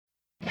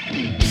Hi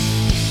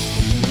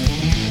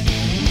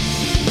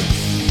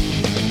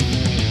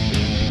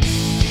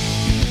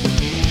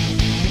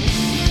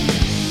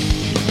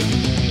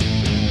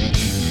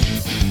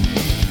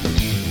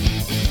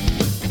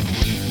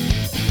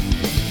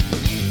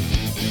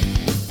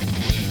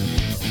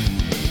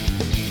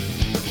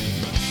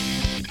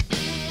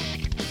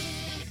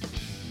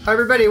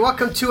everybody,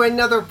 welcome to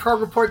another Prog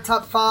Report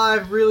Top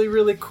 5.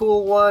 Really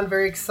cool one.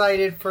 Very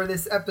excited for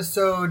this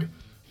episode.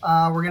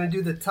 We're going to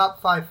do the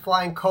top 5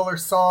 Flying Color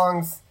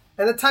songs.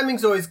 And the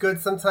timing's always good.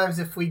 Sometimes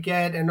if we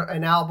get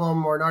an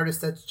album or an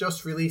artist that's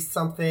just released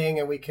something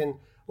and we can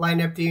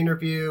line up the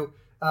interview,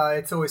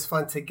 it's always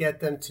fun to get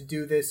them to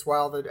do this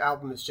while the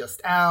album is just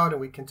out and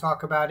we can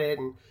talk about it.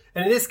 And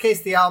in this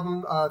case, the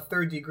album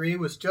Third Degree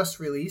was just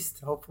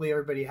released. Hopefully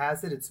everybody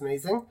has it. It's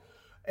amazing.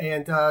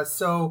 And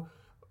so...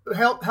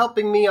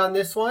 Helping me on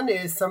this one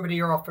is somebody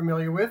you're all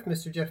familiar with.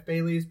 Mr. Jeff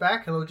Bailey is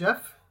back. Hello,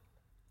 Jeff.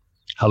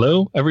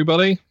 Hello,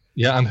 everybody.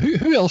 Yeah, and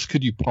who else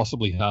could you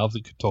possibly have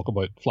that could talk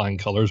about flying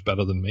colors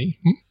better than me?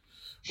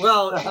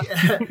 Well,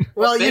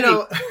 you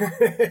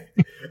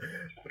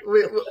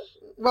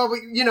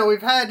know,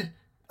 we've had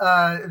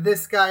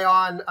this guy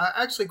on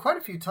actually quite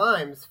a few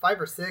times,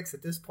 5 or 6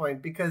 at this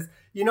point, because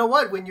you know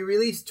what? When you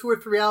release 2 or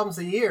 3 albums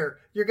a year,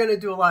 you're going to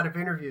do a lot of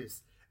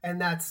interviews,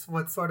 and that's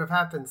what sort of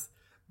happens.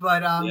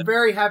 But I'm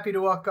very happy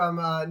to welcome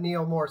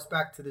Neal Morse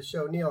back to the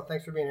show. Neal,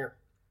 thanks for being here.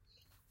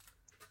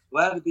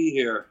 Glad to be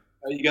here.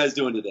 How are you guys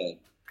doing today?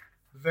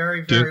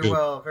 Very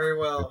well, very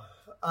well.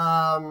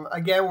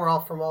 Again, we're all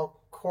from all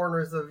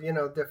corners of,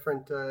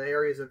 different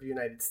areas of the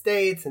United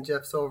States, and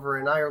Jeff's over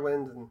in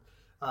Ireland, and,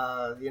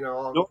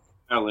 Northern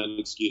Ireland,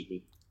 excuse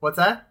me. What's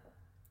that?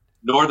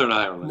 Northern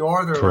Ireland.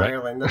 Correct.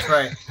 Ireland, that's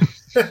right.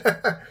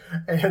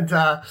 And,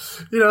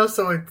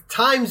 so with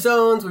time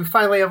zones, we're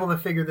finally able to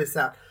figure this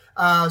out.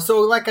 So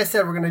like I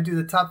said, we're going to do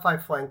the top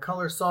 5 Flying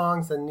Color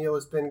songs, and Neal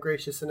has been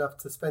gracious enough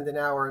to spend an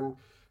hour and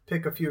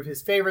pick a few of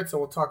his favorites,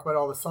 and we'll talk about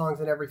all the songs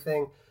and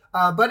everything.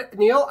 But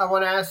Neal, I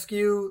want to ask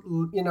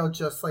you,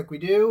 just like we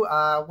do,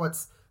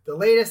 what's the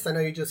latest? I know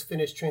you just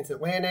finished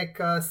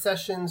Transatlantic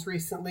sessions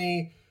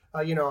recently.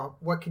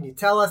 What can you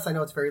tell us? I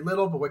know it's very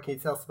little, but what can you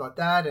tell us about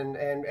that and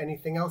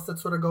anything else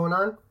that's sort of going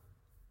on?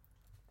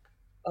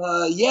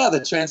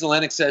 The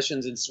Transatlantic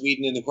sessions in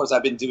Sweden, and of course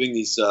I've been doing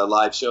these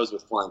live shows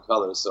with Flying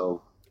Colors,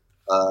 so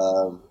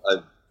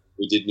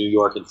we did New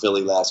York and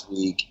Philly last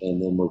week, and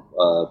then we're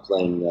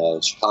playing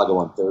Chicago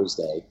on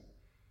Thursday,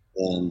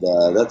 and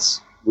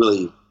that's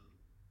really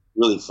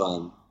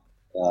fun.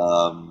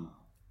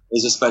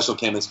 There's a special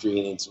chemistry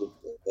in it,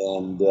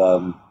 and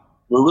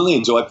we really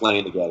enjoy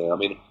playing together. I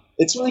mean,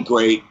 it's really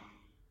great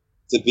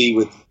to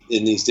be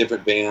in these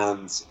different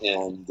bands,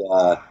 and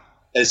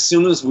as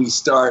soon as we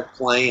start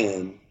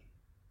playing,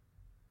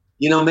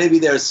 maybe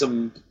there's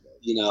some.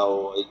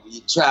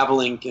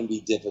 Traveling can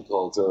be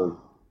difficult, or,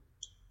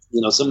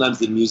 sometimes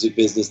the music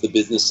business, the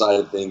business side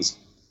of things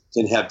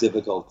can have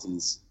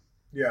difficulties.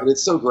 Yeah. But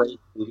it's so great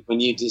when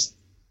you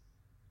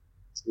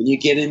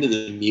get into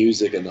the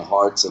music and the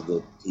hearts of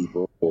the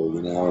people,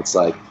 it's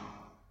like,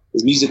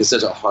 because music is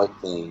such a heart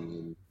thing.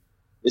 And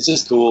it's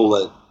just cool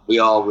that we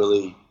all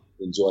really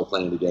enjoy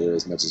playing together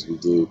as much as we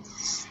do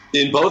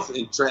in both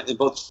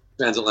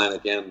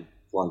Transatlantic and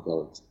Flying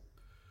Colors.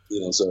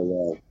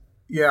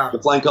 The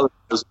Flying Colors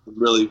was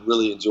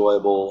really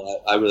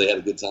enjoyable. I really had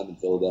a good time in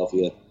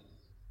Philadelphia.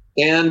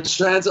 And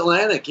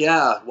Transatlantic,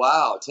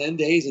 10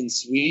 days in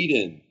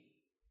Sweden.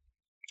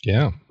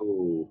 Yeah.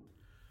 Ooh.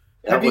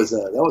 That was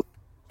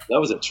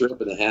a trip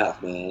and a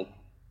half, man.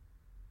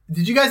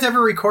 Did you guys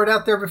ever record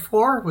out there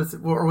before?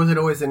 Or was it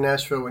always in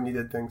Nashville when you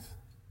did things?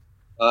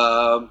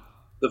 The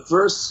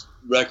first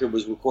record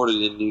was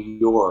recorded in New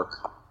York,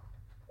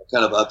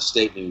 kind of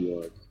upstate New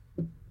York.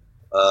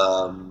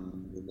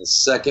 And the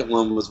second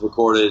one was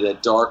recorded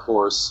at Dark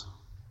Horse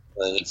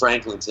in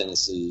Franklin,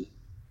 Tennessee,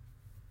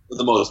 for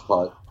the most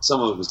part.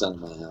 Some of it was done in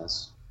my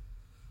house.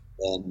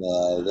 And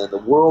then the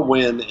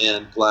Whirlwind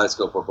and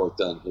Kaleidoscope were both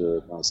done here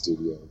at my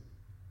studio,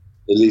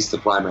 at least the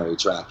primary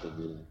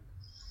tracking.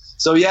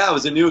 So, it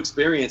was a new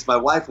experience. My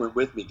wife went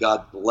with me.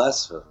 God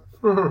bless her.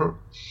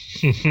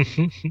 It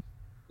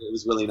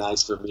was really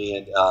nice for me.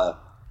 And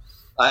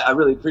I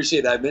really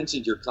appreciate it. I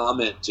mentioned your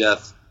comment,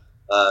 Jeff.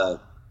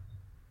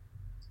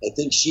 I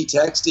think she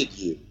texted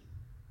you,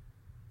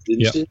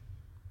 didn't she?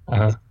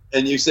 Uh-huh.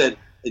 And you said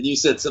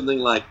something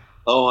like,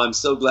 "Oh, I'm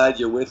so glad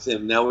you're with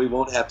him. Now we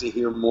won't have to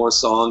hear more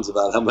songs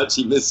about how much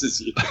he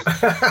misses you."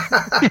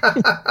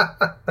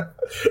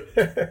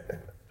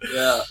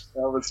 Yeah,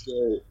 that was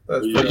great.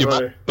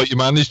 But you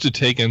managed to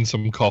take in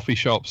some coffee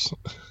shops,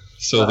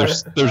 so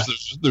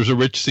there's a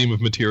rich seam of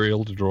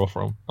material to draw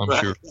from, I'm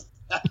sure.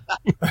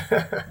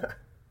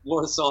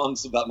 More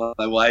songs about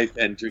my wife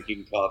and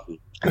drinking coffee.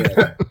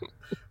 Yeah.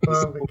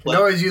 Well, we can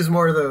always use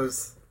more of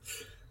those.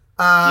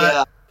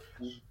 I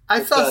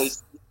saw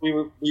we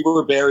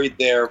were buried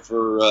there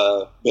for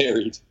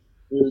buried.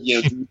 We were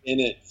deep in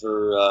it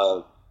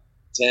for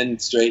 10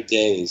 straight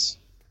days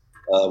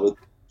with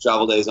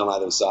travel days on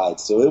either side.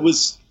 So it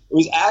was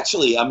was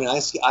actually, I mean,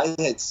 I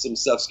had some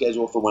stuff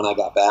scheduled for when I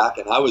got back,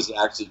 and I was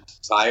actually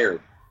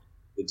tired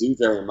to do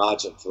very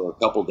much for a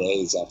couple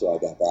days after I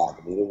got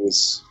back. I mean, it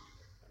was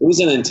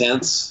an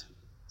intense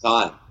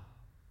time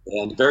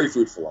and very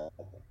fruitful.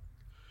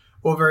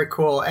 Well, very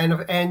cool.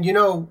 And you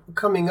know,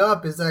 coming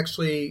up is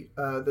actually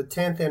the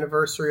 10th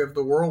anniversary of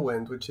the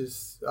Whirlwind, which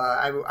is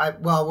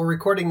well, we're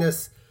recording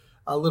this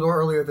a little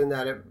earlier than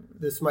that.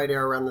 This might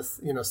air around this,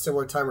 you know,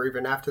 similar time or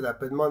even after that.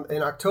 But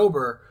in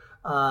October,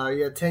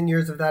 10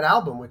 years of that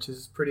album, which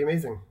is pretty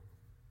amazing.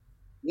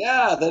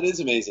 Yeah, that is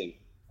amazing.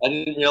 I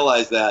didn't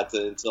realize that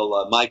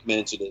until Mike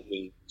mentioned it.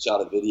 We shot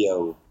a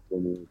video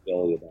when we were in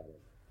Philly about it.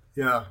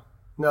 Yeah.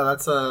 No,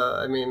 that's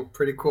I mean,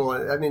 pretty cool.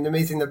 I mean,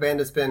 amazing the band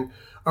has been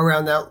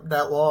around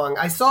that long.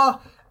 I saw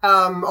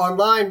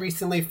online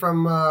recently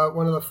from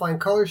one of the Flying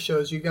Colors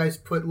shows, you guys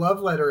put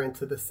Love Letter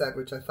into the set,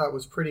 which I thought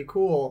was pretty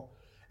cool.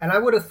 And I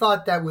would have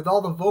thought that with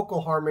all the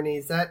vocal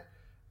harmonies, that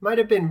might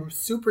have been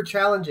super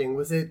challenging.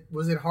 Was it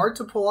hard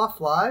to pull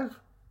off live?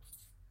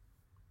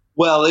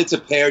 Well, it's a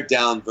pared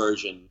down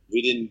version.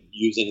 We didn't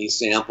use any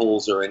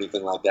samples or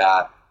anything like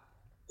that.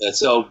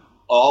 So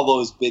all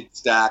those big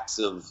stacks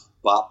of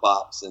bop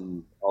bops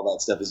and all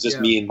that stuff is just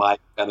me and Mike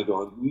kind of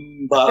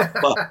going bop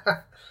bop.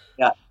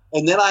 Yeah,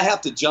 and then I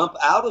have to jump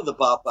out of the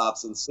bop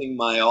bops and sing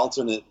my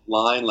alternate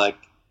line, like,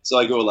 so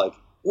I go like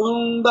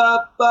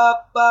bop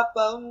bop bop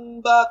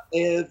bop,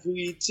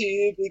 every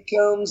tear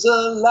becomes a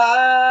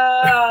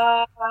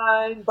line,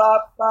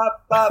 bop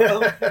bop bop.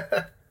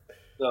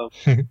 So,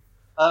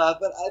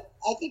 but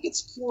I think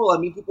it's cool. I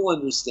mean, people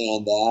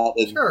understand that,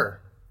 and sure.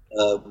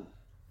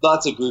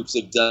 Lots of groups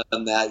have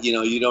done that. You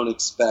know, you don't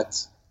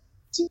expect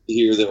to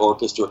hear the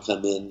orchestra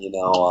come in, you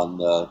know, on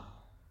the,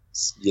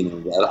 you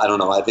know, I don't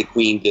know. I think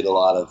Queen did a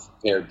lot of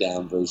pared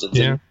down versions.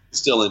 Yeah. And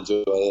still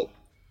enjoy it.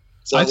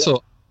 So,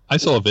 I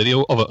saw a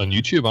video of it on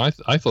YouTube.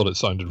 I thought it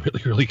sounded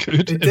really, really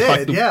good. It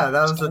did, yeah.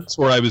 That's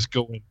where I was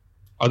going.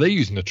 Are they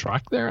using a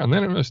track there? And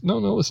then it was,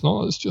 no, it's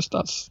not. It's just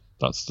that's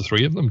the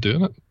three of them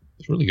doing it.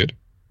 It's really good.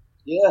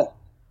 Yeah.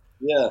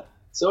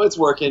 So it's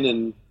working,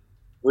 and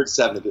we're just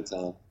having a good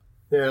time.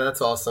 Yeah,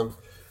 that's awesome.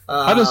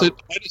 How does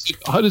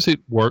it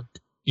work?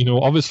 You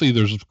know, obviously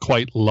there's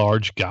quite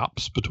large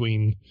gaps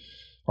between,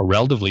 or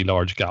relatively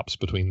large gaps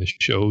between the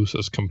shows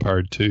as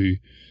compared to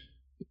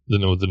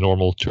the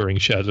normal touring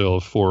schedule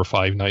of 4 or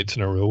 5 nights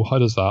in a row.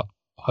 Does that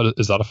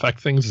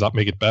affect things? Does that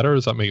make it better?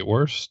 Does that make it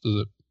worse?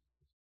 Does it?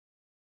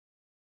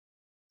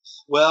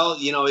 Well,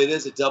 you know, it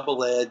is a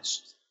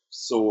double-edged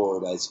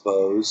sword, I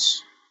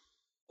suppose.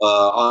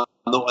 On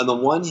the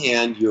one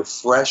hand, you're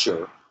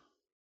fresher.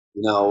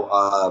 You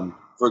know,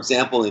 for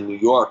example, in New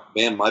York,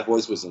 man, my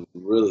voice was in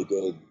really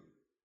good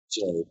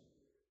shape.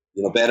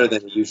 You know, better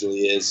than it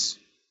usually is.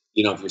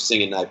 You know, if you're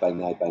singing night by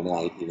night by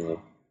night, you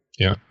know.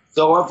 Yeah.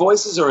 So our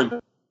voices are in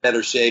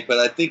better shape, but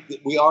I think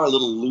that we are a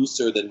little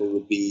looser than we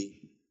would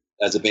be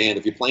as a band.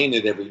 If you're playing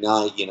it every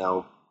night, you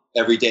know,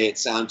 every day at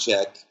sound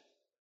check,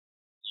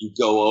 you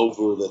go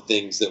over the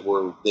things that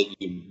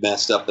you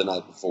messed up the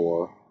night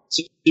before.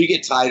 So you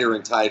get tighter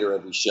and tighter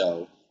every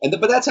show.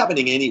 But that's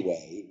happening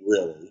anyway,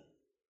 really.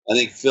 I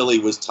think Philly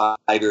was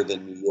tighter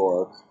than New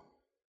York.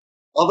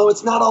 Although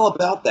it's not all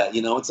about that,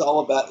 you know. It's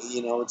all about,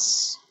 you know,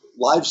 it's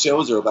live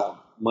shows are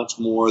about much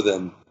more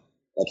than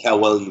like how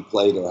well you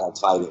played or how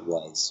tight it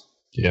was.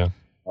 Yeah.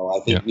 I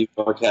think New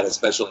York had a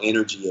special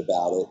energy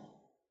about it.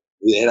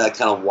 It had a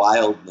kind of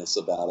wildness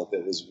about it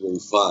that was really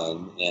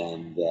fun.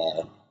 And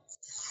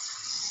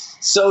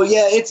so,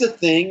 yeah, it's a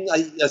thing,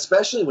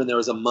 especially when there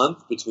was a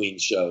month between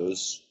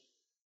shows.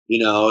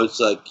 You know, it's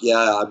like,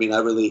 yeah, I mean,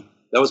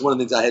 that was one of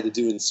the things I had to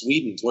do in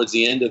Sweden. Towards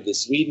the end of the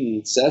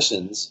Sweden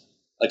sessions,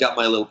 I got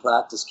my little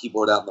practice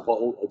keyboard out in the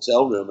whole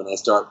hotel room, and I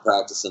start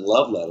practicing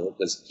Love Letter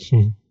because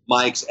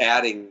Mike's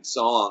adding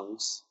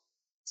songs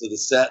to the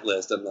set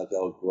list. I'm like,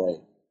 oh, great.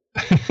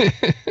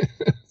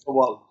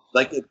 Well,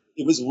 like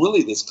it was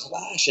really this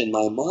clash in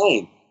my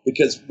mind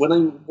because when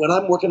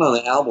I'm working on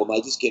an album,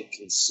 I just get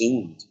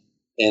consumed,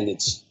 and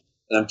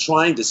I'm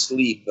trying to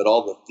sleep, but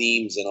all the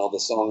themes and all the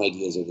song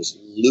ideas are just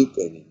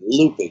looping and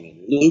looping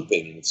and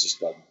looping, and it's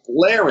just like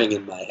blaring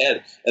in my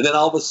head. And then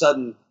all of a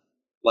sudden,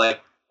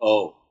 like,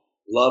 oh,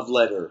 Love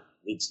Letter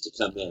needs to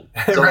come in.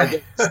 So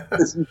Right.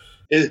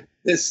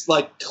 this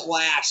like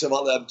clash of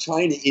all that. I'm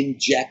trying to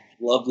inject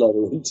Love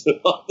Letter into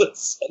all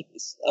this other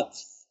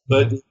stuff,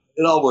 but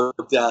it all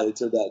worked out. It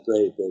turned out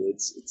great, but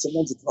it's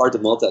sometimes it's hard to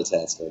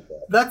multitask like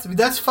that.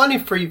 That's funny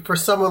for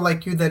someone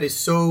like you that is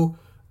so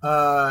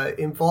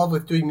involved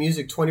with doing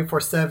music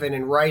 24/7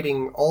 and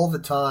writing all the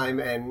time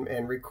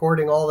and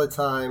recording all the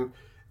time.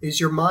 Is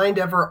your mind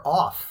ever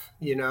off?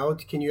 You know,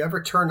 can you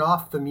ever turn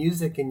off the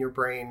music in your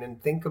brain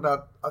and think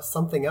about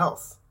something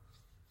else?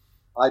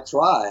 I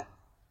try.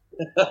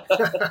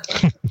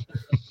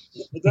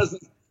 It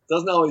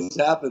doesn't always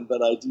happen,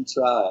 but I do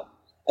try.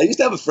 I used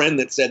to have a friend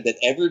that said that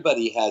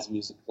everybody has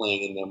music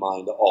playing in their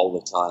mind all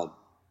the time,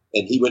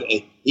 and he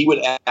would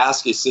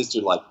ask his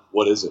sister, like,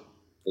 "What is it?"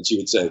 And she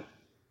would say,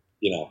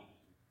 you know,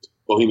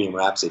 Bohemian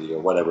Rhapsody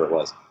or whatever it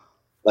was.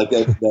 Like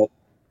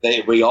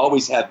we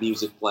always have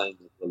music playing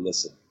to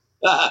listen.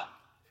 Thought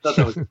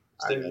that was an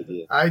interesting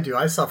idea. I do.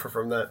 I suffer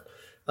from that.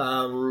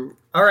 All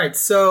right.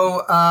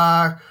 So,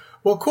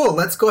 well, cool.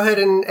 Let's go ahead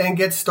and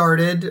get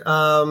started.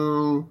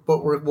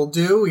 What we'll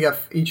do, we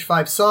have each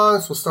 5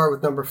 songs. We'll start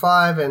with number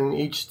 5 and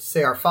each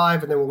say our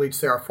 5, and then we'll each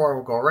say our 4, and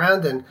we'll go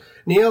around. And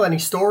Neal, any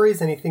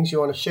stories, any things you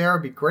want to share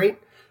would be great.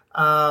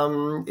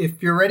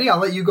 If you're ready, I'll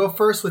let you go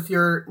first with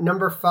your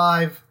number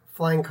 5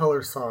 Flying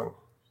Colors song.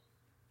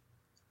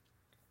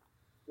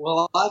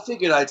 Well, I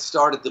figured I'd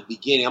start at the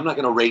beginning. I'm not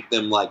going to rate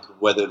them like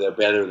whether they're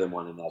better than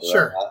one another.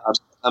 Sure.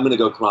 I'm going to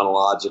go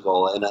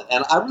chronological, and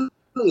I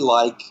really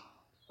like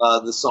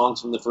the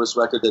songs from the first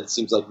record that it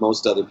seems like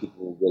most other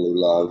people really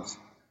love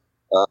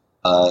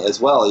as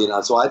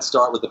well. So I'd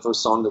start with the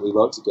first song that we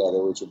wrote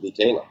together, which would be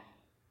Kayla.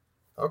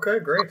 Okay,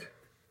 great.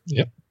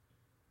 Yep.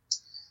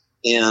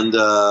 And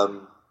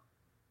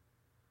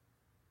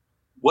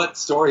what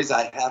stories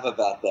I have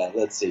about that?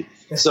 Let's see.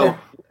 So one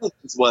of the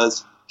things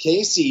was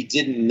Casey we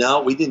didn't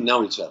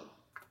know each other.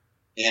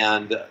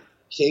 And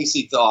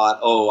Casey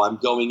thought, I'm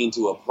going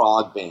into a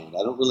prog band.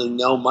 I don't really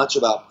know much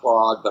about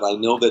prog, but I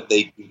know that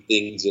they do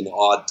things in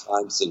odd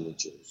time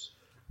signatures.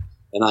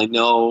 And I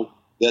know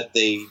that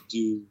they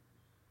do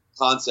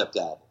concept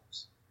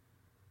albums.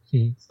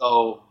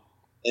 So,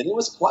 and it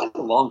was quite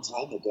a long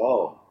time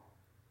ago.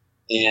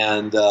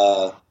 And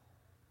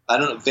I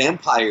don't know,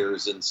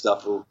 vampires and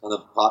stuff were kind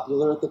of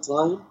popular at the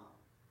time.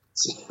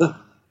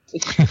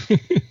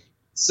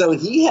 So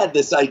he had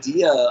this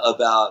idea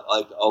about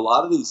like a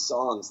lot of these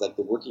songs, like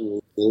the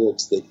working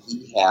lyrics that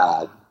he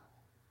had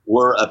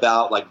were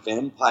about like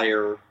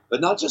vampire,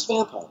 but not just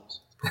vampires.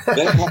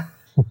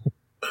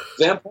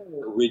 Vampire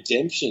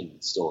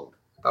redemption story.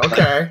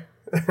 Okay.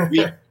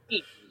 Like,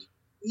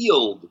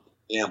 healed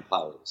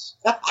vampires.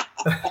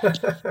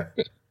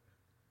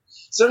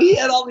 So he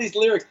had all these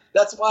lyrics.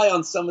 That's why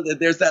on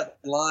there's that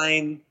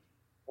line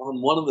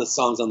on one of the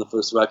songs on the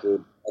first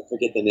record, I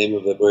forget the name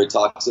of it, where he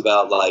talks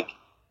about like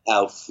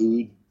how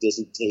food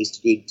doesn't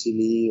taste good to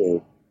me,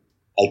 or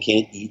I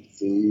can't eat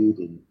food,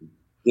 and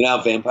you know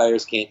how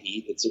vampires can't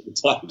eat at certain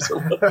times.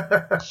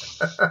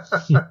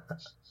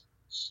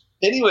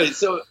 Anyway,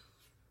 so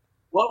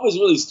what was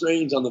really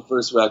strange on the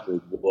first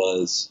record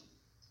was,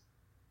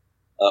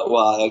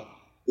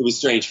 it was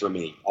strange for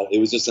me. It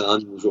was just an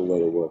unusual way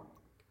to work.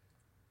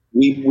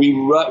 We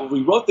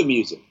wrote the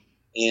music,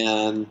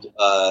 and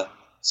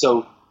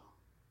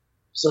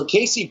so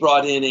Casey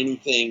brought in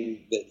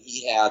anything that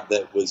he had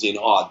that was in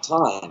odd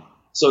time.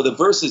 So the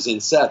verse is in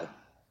 7,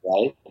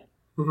 right?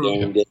 Mm-hmm.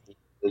 And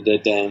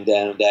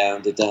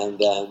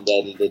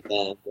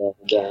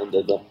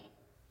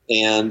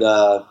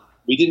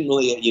we didn't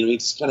really, we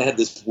just kind of had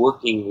this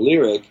working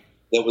lyric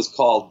that was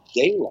called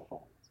Daylight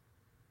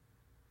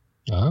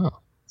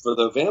for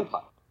the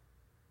vampire,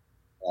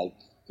 like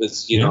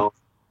because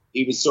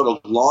he was sort of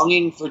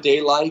longing for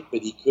daylight,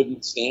 but he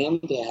couldn't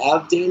stand to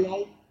have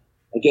daylight,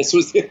 I guess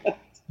was the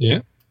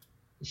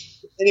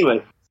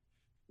Anyway,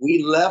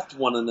 we left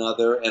one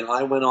another, and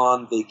I went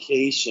on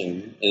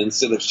vacation, and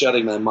instead of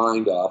shutting my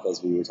mind off,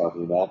 as we were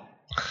talking about,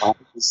 I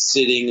was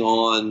sitting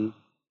on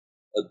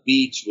a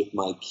beach with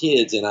my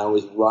kids, and I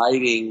was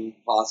writing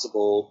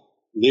possible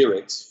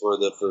lyrics for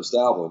the first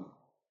album.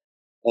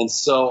 And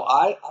so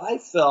I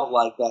felt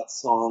like that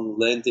song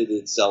lent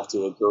itself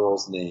to a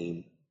girl's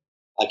name.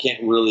 I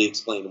can't really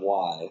explain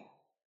why.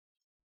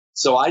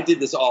 So I did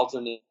this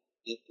alternate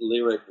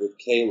lyric with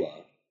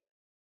Kayla.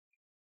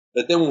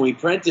 But then when we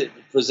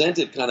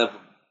presented kind of,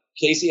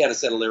 Casey had a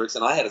set of lyrics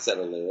and I had a set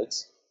of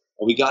lyrics.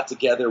 And we got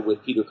together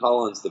with Peter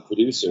Collins, the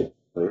producer,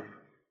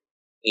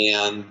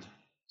 and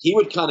he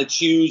would kind of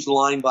choose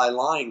line by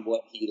line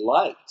what he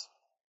liked.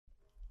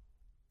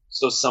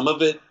 So some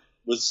of it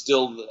was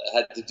still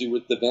had to do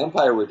with the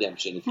vampire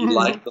redemption, if you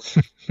liked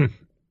them.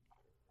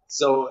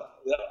 So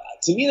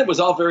to me, that was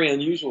all very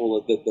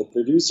unusual that the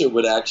producer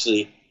would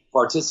actually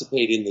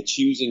participate in the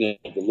choosing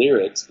of the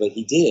lyrics, but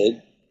he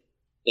did.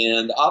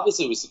 And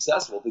obviously it was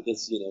successful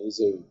because,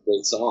 these are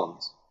great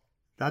songs.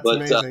 That's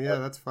amazing. Yeah,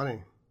 that's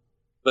funny.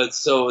 But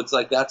so it's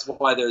like, that's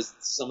why there's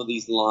some of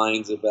these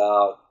lines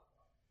about,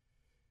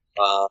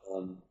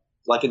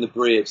 like in the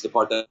bridge, the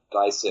part that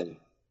I sing,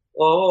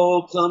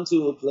 oh, come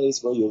to a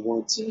place where you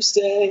want to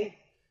stay.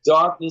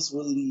 Darkness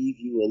will leave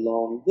you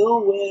along the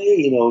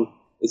way.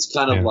 It's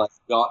kind of like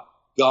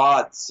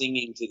God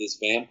singing to this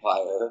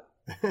vampire.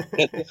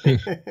 And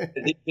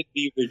it could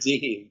be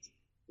redeemed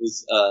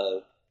is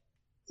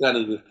kind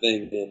of the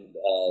thing.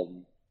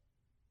 And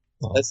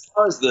as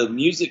far as the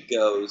music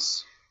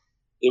goes,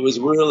 it was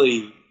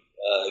really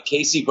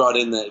Casey brought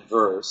in that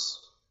verse,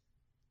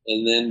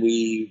 and then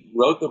we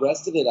wrote the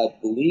rest of it, I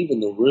believe, in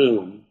the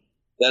room.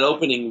 That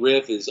opening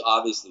riff is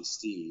obviously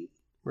Steve.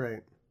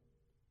 Right.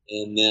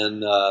 And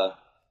then I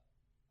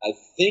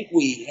think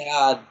we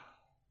had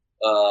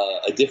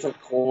a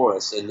different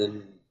chorus, and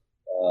then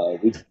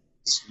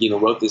we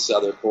wrote this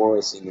other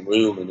chorus in the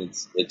room, and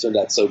it turned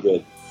out so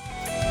good.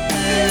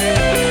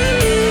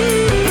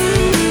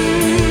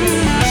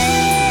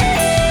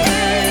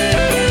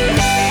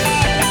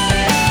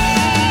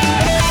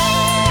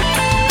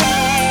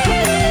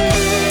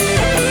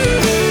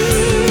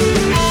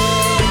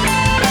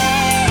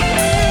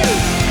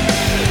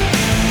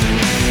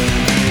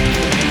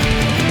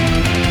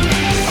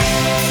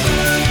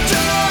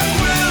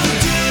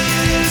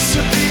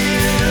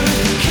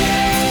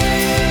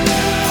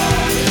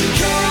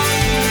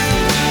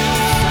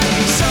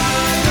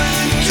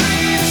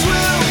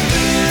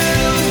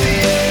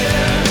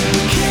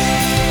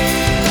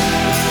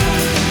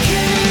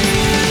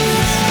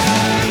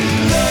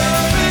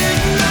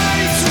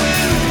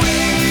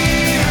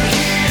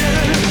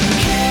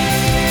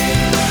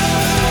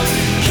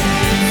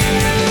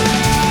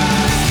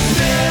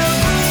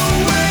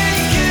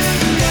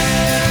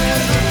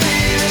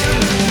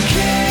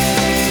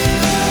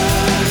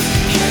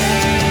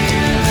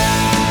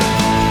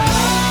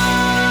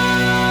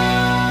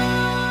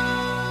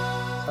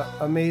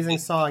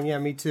 nice song. Yeah,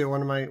 me too.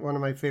 One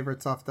of my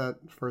favorites off that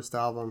first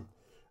album.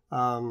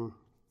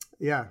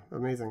 Yeah,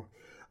 amazing.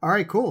 All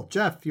right, cool.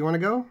 Jeff, you want to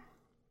go?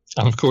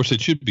 And of course,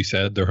 it should be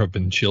said there have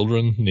been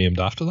children named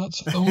after that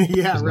song.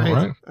 Yeah, Isn't right.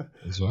 That right.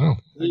 As well.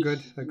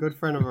 A good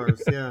friend of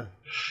ours. Yeah.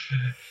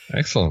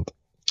 Excellent.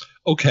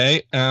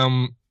 Okay.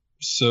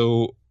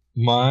 So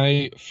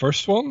my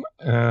first one,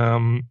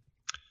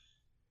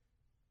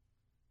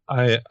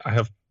 I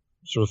have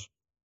sort of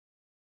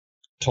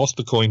tossed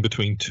the coin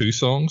between two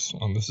songs,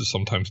 and this is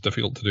sometimes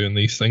difficult to do in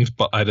these things,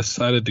 but I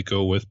decided to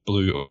go with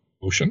Blue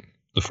Ocean,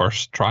 the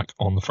first track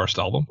on the first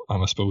album,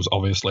 and I suppose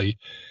obviously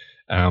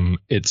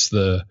it's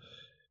the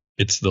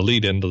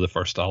lead into the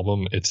first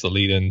album, it's the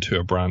lead into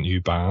a brand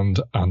new band,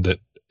 and it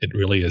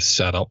really is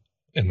set up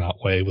in that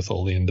way with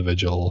all the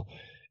individual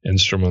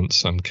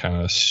instruments and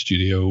kind of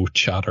studio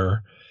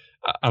chatter.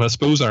 And I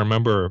suppose I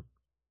remember,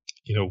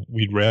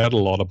 we'd read a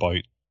lot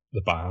about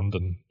the band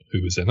and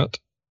who was in it.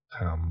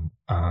 And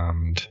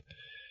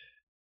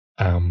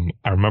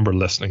I remember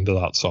listening to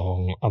that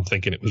song and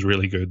thinking it was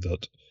really good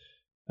that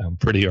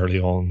pretty early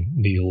on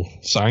Neal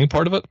sang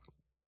part of it.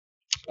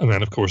 And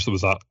then, of course, there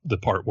was the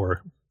part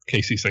where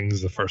Casey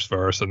sings the first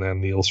verse and then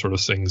Neal sort of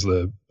sings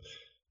the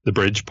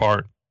bridge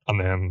part. And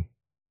then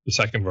the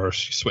second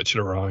verse, you switch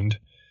it around.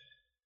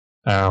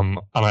 And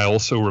I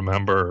also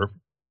remember,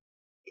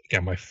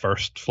 again, my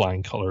first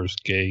Flying Colours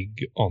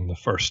gig on the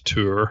first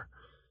tour.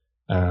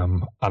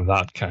 And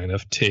that kind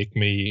of take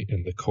me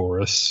in the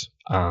chorus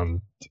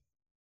and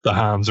the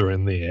hands are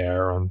in the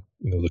air and,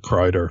 the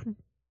crowd are,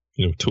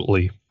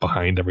 totally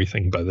behind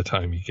everything by the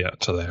time you get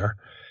to there.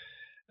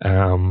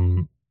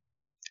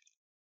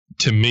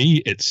 To me,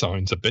 it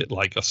sounds a bit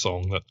like a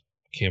song that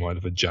came out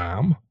of a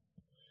jam.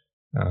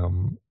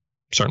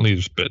 Certainly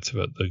there's bits of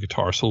it, the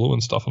guitar solo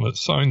and stuff, and it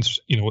sounds,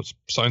 it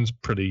sounds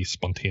pretty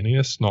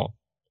spontaneous, not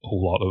a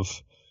whole lot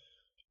of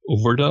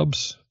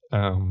overdubs.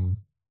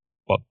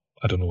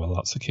 I don't know whether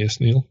that's the case,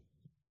 Neal.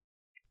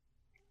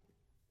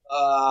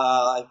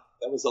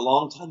 That was a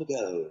long time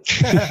ago.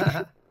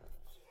 Yeah,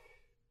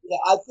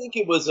 I think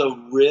it was a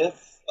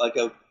riff,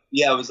 it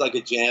was like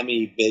a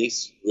jammy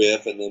bass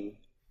riff, and then,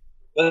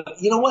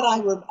 but you know what?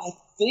 I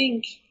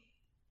think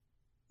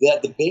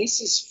that the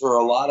basis for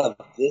a lot of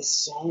this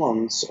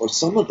songs, or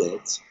some of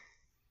it,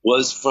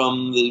 was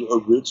from the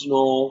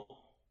original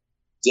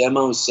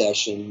demo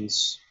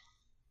sessions.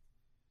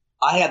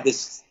 I had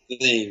this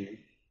thing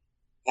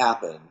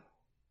happen.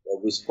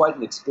 It was quite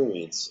an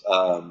experience.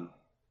 I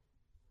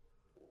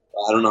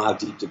don't know how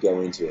deep to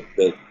go into it,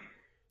 but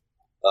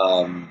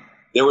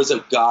there was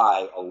a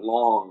guy a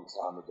long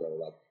time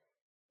ago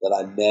that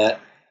I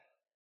met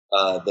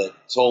that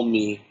told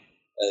me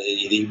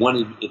he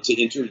wanted to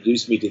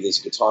introduce me to this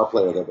guitar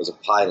player that was a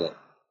pilot,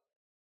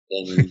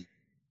 and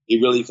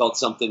he really felt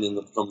something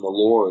from the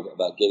Lord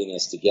about getting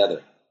us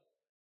together.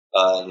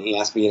 And he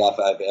asked me if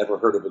I've ever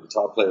heard of a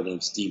guitar player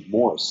named Steve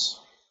Morse,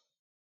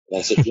 and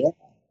I said, yeah.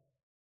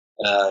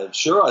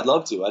 Sure, I'd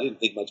love to. I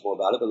didn't think much more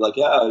about it, but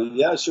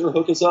yeah, sure,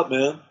 hook us up,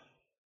 man.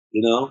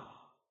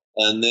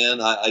 And then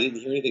I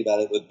didn't hear anything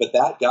about it, but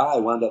that guy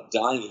wound up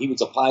dying. He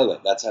was a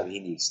pilot. That's how he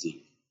knew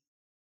Steve.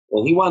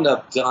 Well, he wound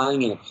up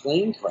dying in a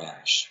plane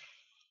crash,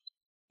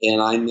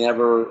 and I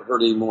never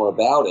heard any more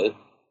about it,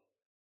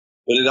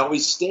 but it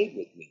always stayed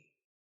with me.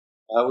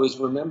 I always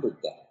remembered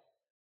that.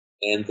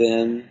 And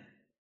then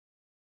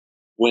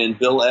when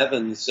Bill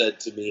Evans said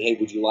to me, hey,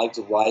 would you like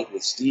to write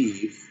with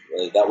Steve?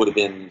 That would have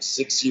been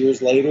 6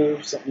 years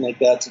later, something like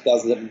that.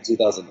 2007,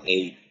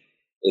 2008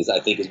 I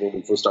think is when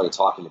we first started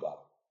talking about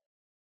it.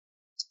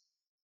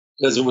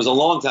 Because it was a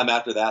long time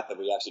after that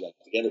we actually got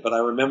together. But I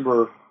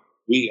remember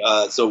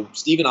so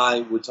Steve and I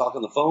would talk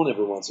on the phone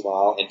every once in a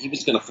while, and he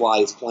was going to fly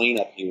his plane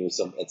up here at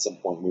some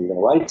point, and we were going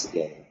to write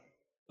together.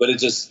 But it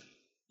just,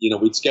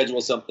 we'd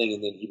schedule something,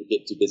 and then he would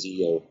get too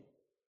busy.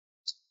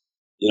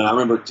 I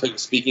remember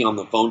speaking on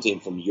the phone to him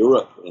from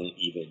Europe, and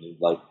even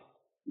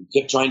we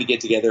kept trying to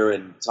get together,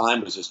 and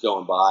time was just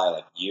going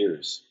by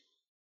years.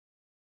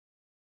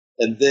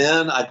 And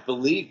then I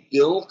believe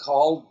Bill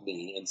called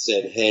me and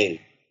said,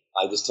 hey,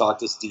 I just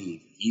talked to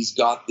Steve. He's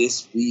got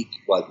this week,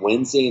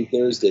 Wednesday and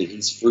Thursday,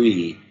 he's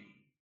free,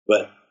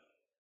 but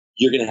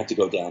you're going to have to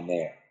go down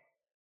there.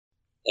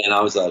 And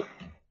I was like,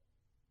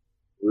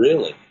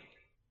 really?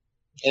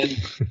 And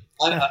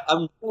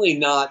I'm really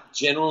not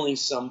generally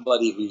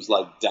somebody who's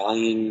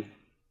dying.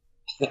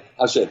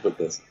 How should I put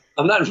this?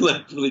 I'm not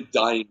really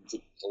dying to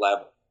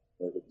collaborate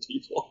with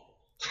people.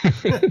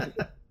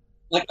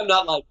 I'm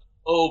not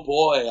oh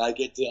boy, I'm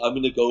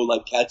going to go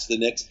catch the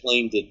next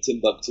plane to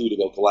Timbuktu to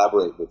go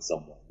collaborate with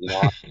someone.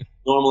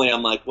 Normally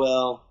I'm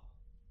well,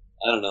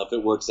 I don't know, if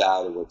it works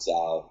out, it works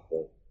out.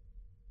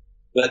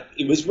 But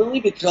it was really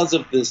because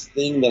of this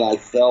thing that I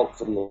felt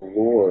from the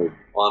Lord,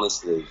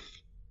 honestly.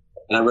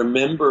 And I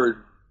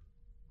remembered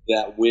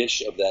that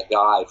wish of that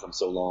guy from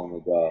so long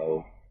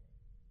ago.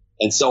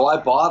 And so I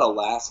bought a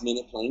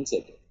last-minute plane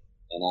ticket,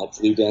 and I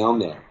flew down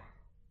there.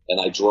 And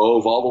I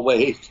drove all the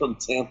way from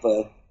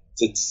Tampa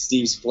to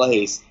Steve's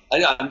place.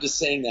 I'm just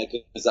saying that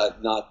because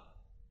I'm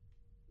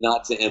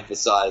not to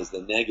emphasize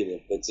the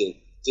negative, but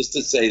just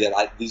to say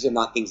that these are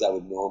not things I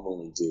would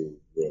normally do,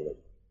 really.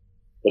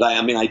 But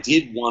I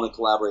did want to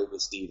collaborate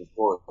with Steve, of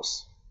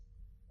course.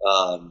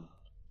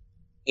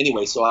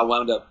 Anyway, so I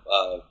wound up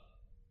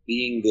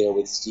being there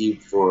with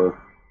Steve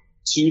for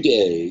 2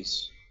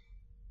 days.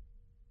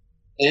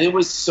 And it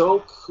was so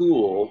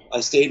cool.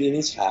 I stayed in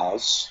his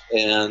house,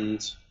 and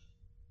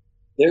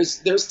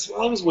there's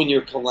times when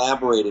you're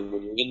collaborating,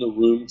 when you're in the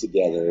room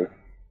together,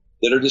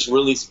 that are just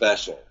really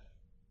special.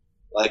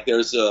 Like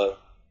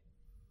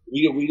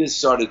we just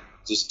started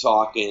just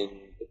talking.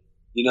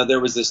 You know,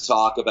 there was this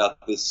talk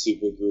about this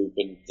super group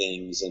and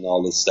things and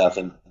all this stuff,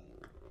 and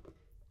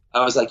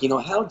I was like, you know,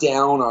 how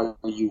down are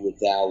you with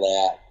all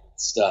that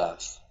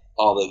stuff?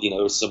 All the,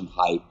 there was some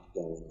hype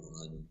going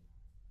on.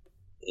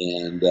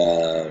 And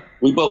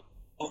we both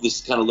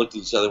just kind of looked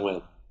at each other and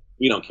went,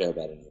 we don't care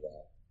about any of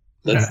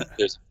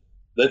that.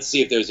 Let's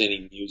see if there's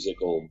any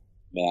musical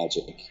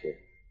magic here.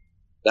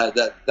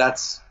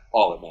 That's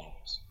all that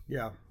matters.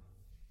 Yeah.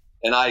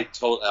 And I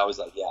was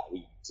like, yeah,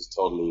 we just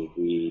totally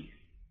agreed.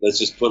 Let's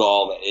just put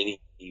any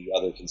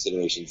other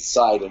considerations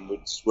aside, and we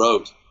just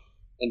wrote.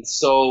 And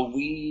so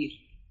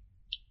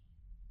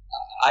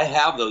I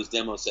have those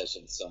demo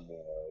sessions somewhere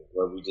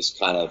where we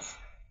just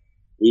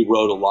we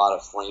wrote a lot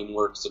of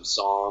frameworks of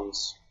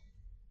songs.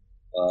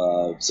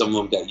 Some of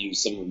them got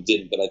used, some of them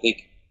didn't. But I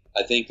think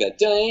that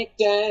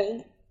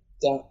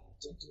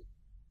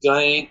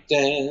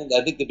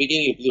I think the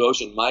beginning of Blue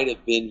Ocean might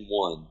have been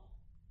one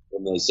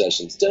from those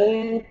sessions.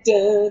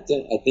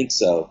 I think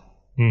so.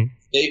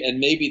 And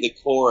maybe the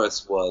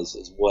chorus was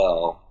as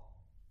well.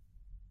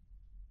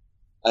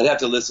 I'd have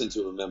to listen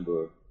to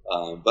remember.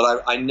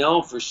 But I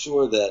know for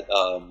sure that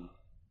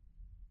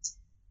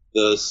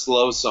the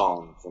slow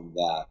song from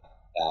that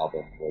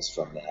album was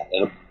from that.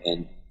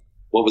 And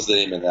what was the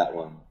name of that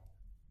one?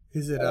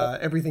 Is it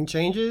Everything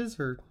Changes?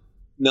 Or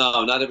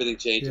no, not Everything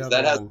Changes.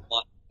 Yeah,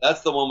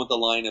 That's the one with the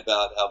line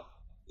about how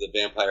the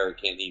vampire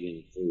can't eat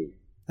any food.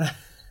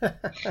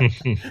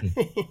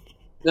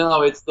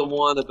 No, it's the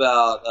one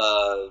about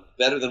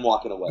Better Than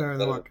Walking Away. Better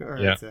Than Walking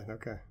Away. Yeah.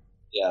 Okay.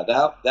 Yeah,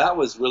 that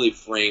was really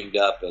framed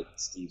up at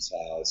Steve's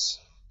house.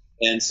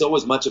 And so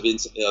was much of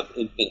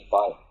Infinite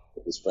Fire.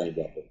 It was framed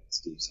up at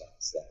Steve's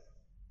house,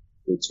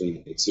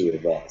 between the two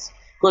of us.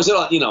 Of course,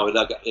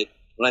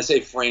 when I say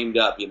framed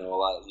up, a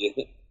lot, you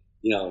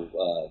know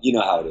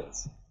how it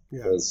is.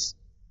 Yeah. Because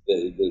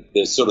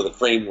there's sort of the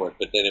framework,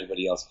 but then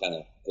everybody else kind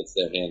of puts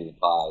their hand in the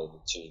pie and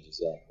it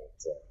changes up. But,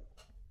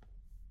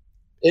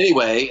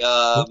 anyway,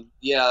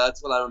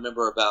 that's what I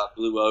remember about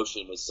Blue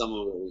Ocean. Was some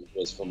of it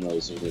was from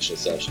those initial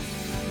sessions.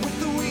 With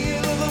the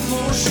wheel of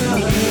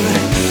emotion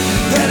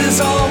that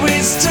is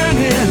always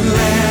turning,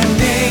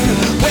 landing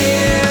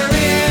where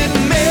it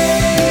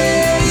may,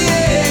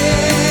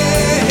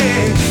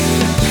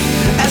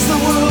 as the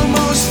world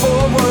moves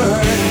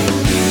forward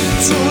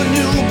to a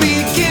new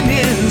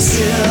beginning,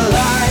 still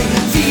I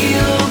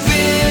feel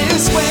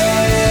this way.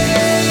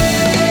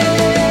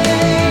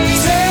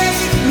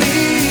 Take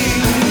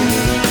me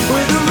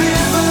where the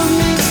river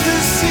meets the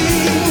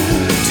sea,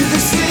 to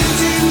the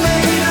city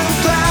made of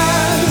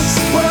glass,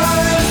 where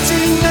our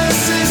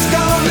emptiness is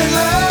gone at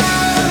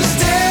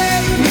last.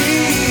 Take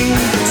me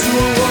to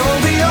a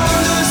world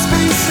beyond the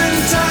space and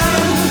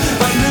time,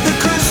 under the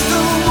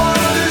crystal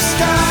water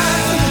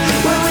sky,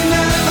 where we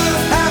never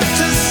have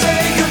to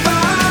say goodbye.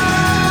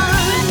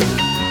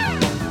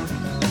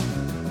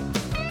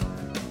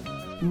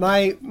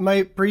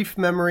 My brief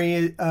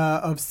memory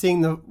of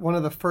seeing one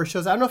of the first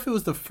shows, I don't know if it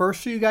was the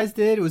first show you guys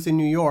did, it was in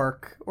New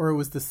York, or it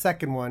was the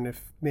second one,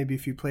 if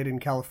you played in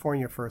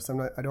California first. I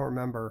don't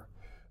remember.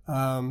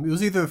 It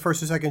was either the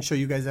first or second show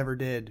you guys ever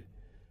did.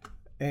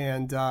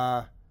 And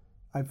I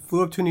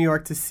flew up to New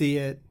York to see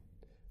it.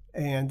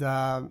 And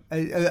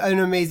an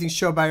amazing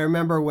show. But I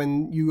remember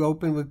when you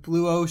opened with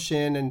Blue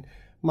Ocean and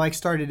Mike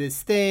started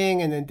his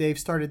thing, and then Dave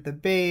started the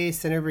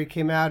bass, and everybody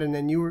came out, and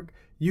then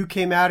you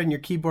came out and your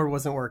keyboard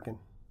wasn't working.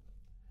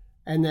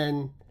 And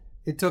then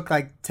it took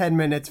like 10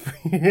 minutes for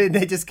you.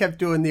 They just kept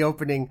doing the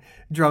opening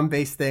drum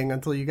bass thing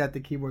until you got the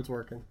keyboards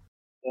working.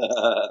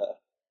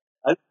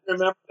 I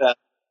remember that.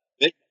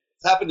 It's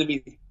happened to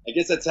me. I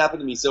guess that's happened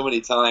to me so many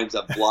times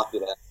I've blocked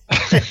it out.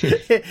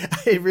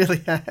 It really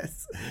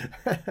has.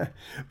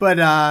 But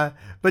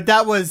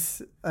that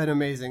was an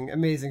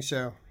amazing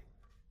show.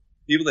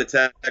 People that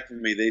text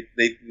me, they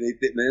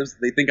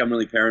think I'm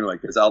really paranoid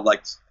because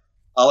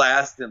I'll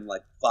ask them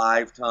like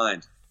 5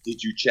 times,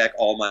 did you check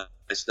all my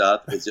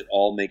stuff? Is it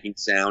all making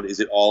sound?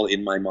 Is it all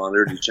in my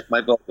monitor? Did you check my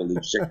vocal?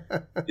 Did you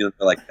check? They're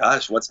like,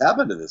 gosh, what's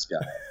happened to this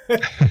guy?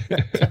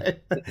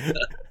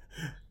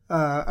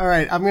 All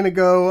right, I'm going to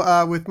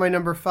go with my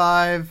number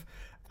 5.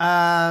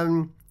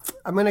 I'm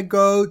going to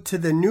go to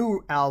the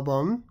new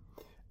album,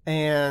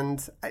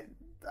 and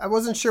I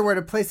wasn't sure where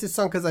to place this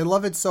song because I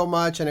love it so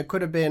much, and it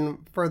could have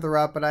been further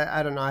up, but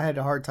I don't know. I had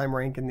a hard time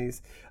ranking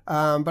these. But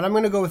I'm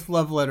going to go with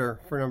Love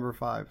Letter for number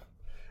 5.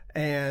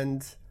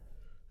 And,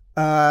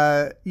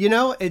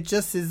 it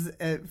just is,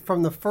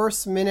 from the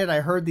first minute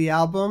I heard the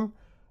album,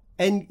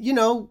 and,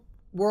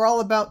 we're all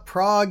about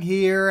prog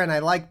here, and I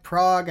like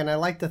prog, and I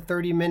like the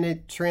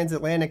 30-minute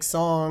Transatlantic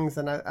songs,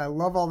 and I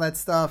love all that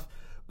stuff.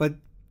 But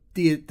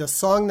the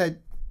song that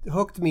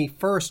hooked me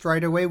first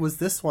right away was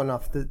this one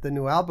off the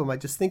new album. I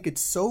just think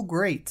it's so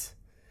great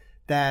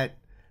that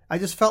I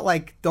just felt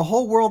like the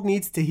whole world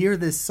needs to hear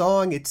this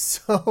song. It's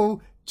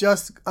so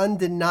just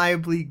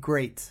undeniably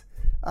great.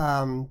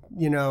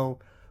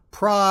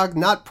 Prog,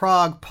 not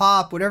prog,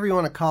 pop, whatever you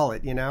want to call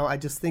it, I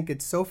just think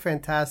it's so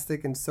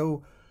fantastic and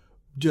so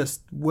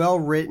just well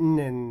written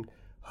and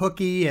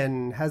hooky,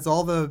 and has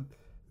all the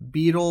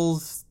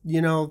Beatles,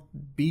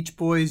 Beach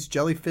Boys,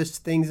 Jellyfish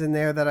things in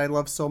there that I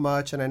love so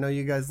much, and I know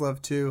you guys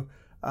love too.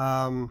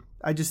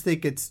 I just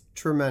think it's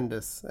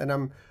tremendous,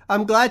 and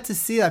I'm glad to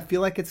see. I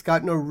feel like it's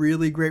gotten a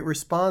really great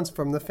response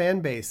from the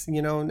fan base,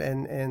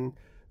 and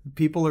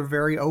people are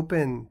very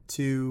open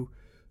to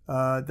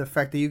the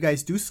fact that you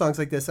guys do songs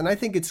like this, and I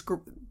think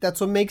that's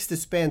what makes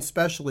this band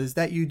special, is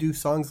that you do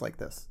songs like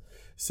this.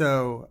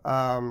 So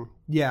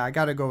I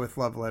got to go with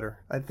Love Letter,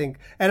 I think.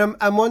 And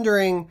I'm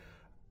wondering,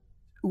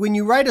 when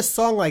you write a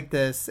song like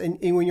this, and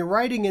when you're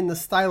writing in the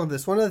style of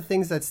this, one of the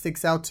things that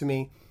sticks out to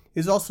me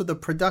is also the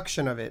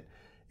production of it.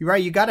 You're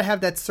right, you got to have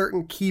that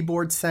certain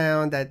keyboard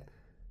sound, that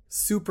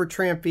super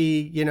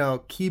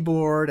trampy,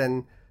 keyboard,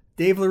 and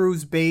Dave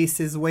LaRue's bass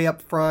is way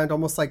up front,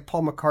 almost like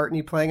Paul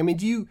McCartney playing. I mean,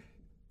 do you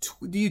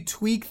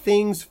tweak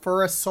things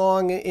for a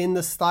song in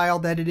the style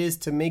that it is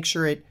to make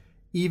sure it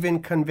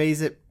even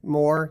conveys it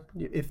more,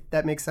 if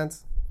that makes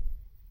sense?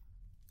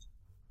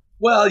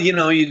 Well, you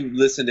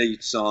listen to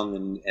each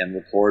song and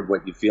record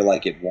what you feel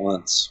like it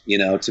wants.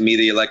 To me,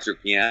 the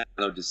electric piano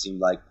just seemed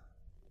like,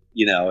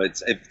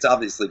 it's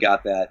obviously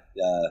got that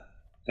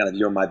kind of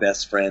 "You're My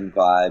Best Friend"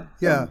 vibe.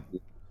 Yeah.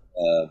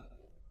 From,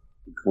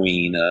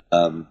 Queen.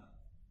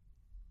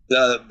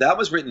 That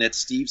was written at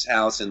Steve's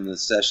house in the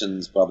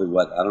sessions, probably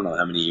I don't know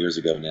how many years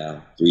ago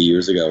now, 3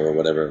 years ago or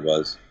whatever it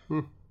was.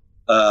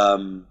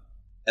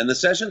 And the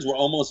sessions were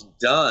almost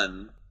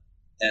done,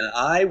 and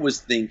I was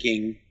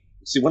thinking,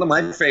 one of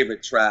my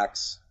favorite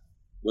tracks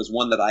was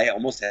one that I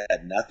almost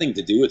had nothing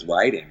to do with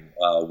writing,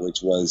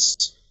 which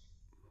was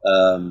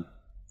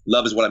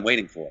 "Love Is What I'm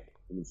Waiting For"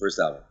 from the first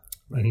album.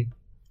 Right.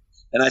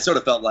 And I sort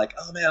of felt like,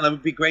 oh man, it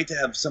would be great to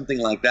have something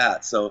like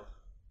that. So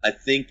I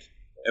think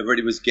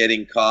everybody was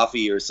getting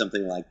coffee or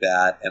something like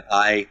that, and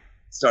I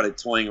started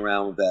toying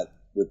around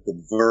with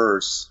the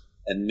verse,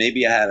 and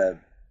maybe I had a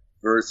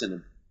verse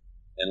and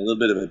a little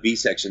bit of a B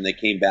section. They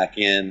came back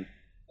in,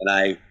 and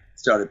I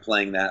started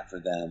playing that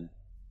for them.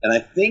 And I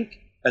think,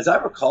 as I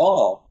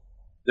recall,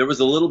 there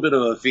was a little bit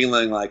of a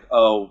feeling like,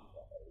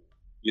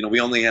 we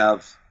only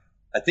have,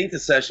 I think the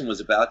session was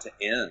about to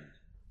end.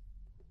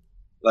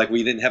 Like,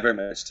 we didn't have very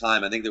much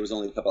time. I think there was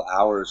only a couple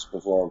hours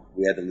before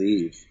we had to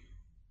leave.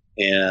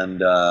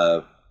 And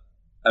I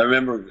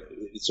remember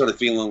sort of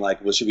feeling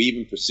like, well, should we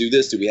even pursue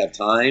this? Do we have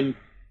time?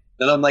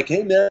 And I'm like,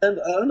 hey, man,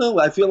 I don't know.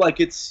 I feel like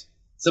it's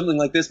something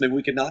like this, maybe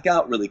we could knock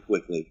out really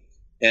quickly.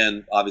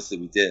 And obviously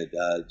we did.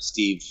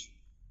 Steve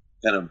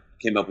kind of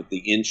came up with the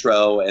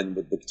intro and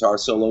with the guitar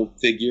solo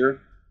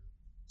figure.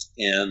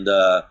 And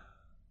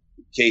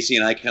Casey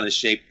and I kind of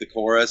shaped the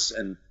chorus.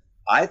 And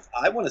I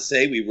want to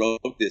say we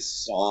wrote this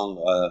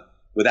song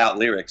without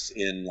lyrics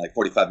in like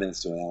 45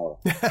 minutes to an hour.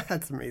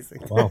 That's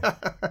amazing. Wow.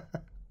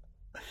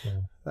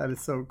 That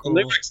is so cool.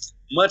 The lyrics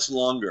much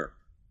longer.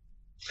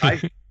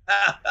 It's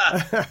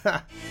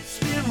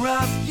been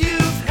rough,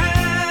 you've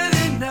had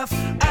enough.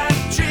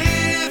 I've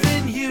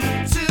driven you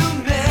to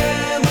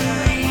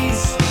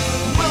memories.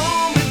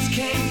 Moments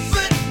came,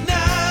 but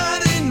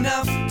not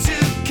enough to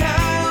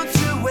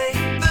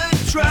counterweight the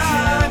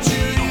tragedy.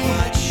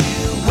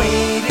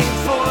 Waiting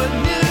for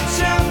new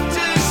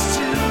chapters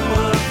to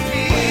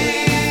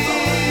appear.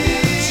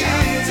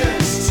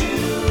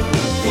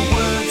 The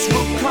words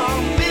will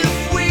come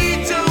if we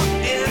don't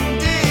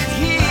end it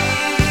here.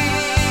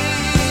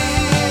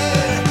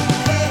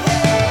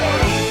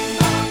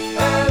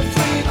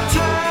 Every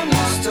time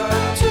you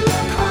start to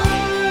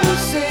cry,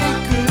 say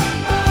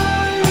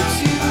goodbye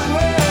to you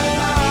and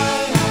I,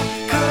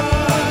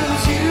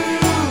 'cause you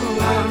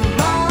are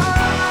mine.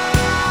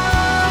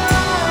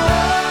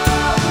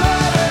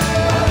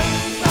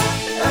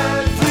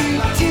 Every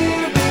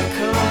tear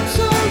becomes a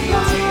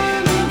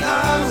line. I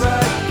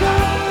write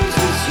yours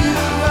as you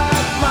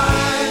write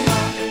mine.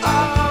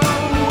 Our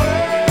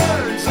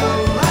words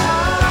align.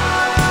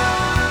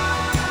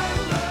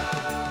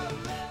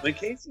 When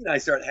Casey and I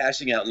start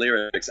hashing out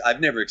lyrics, I've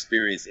never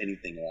experienced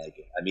anything like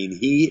it. I mean,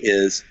 he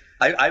is.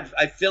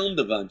 I filmed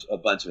a bunch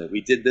of it.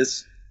 We did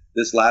this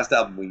last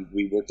album.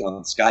 We worked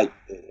on Skype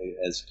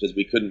because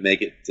we couldn't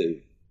make it to.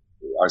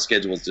 Our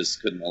schedules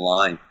just couldn't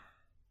align,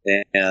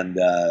 and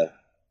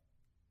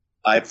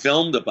I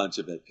filmed a bunch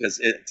of it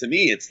because to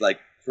me it's like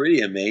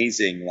pretty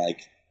amazing.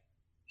 Like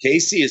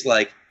Casey is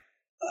like,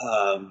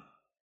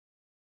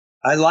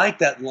 I like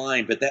that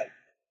line, but that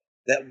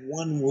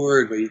one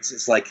word where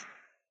it's like.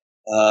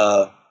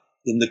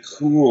 In the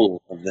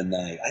cool of the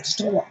night. I just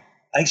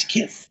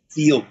can't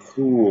feel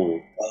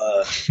cool.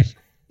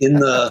 In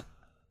the,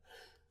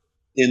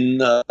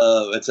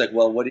 it's like,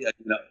 well, what do you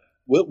know?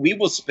 We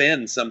will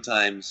spend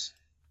sometimes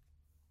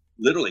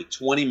literally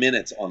 20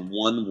 minutes on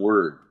one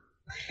word.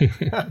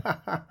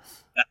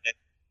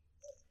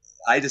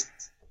 I just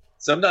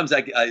sometimes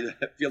I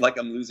feel like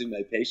I'm losing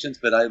my patience,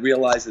 but I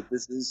realize that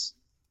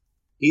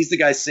he's the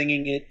guy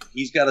singing it.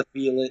 He's got to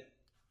feel it.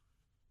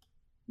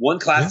 One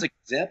classic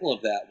example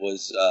of that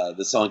was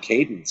the song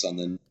Cadence on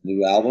the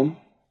new album.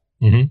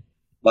 Mm-hmm.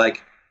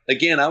 Like,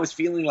 again, I was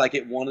feeling like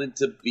it wanted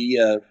to be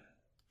a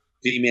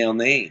female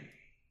name.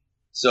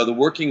 So the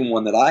working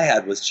one that I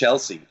had was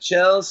Chelsea.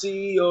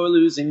 Chelsea, you're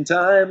losing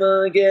time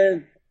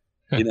again.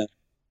 You know,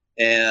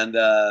 and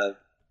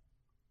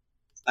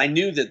I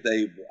knew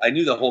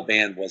the whole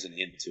band wasn't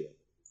into it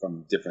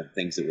from different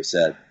things that were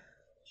said.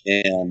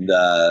 And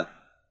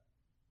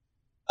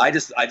I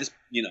just,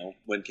 you know,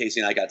 when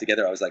Casey and I got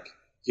together, I was like,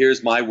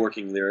 here's my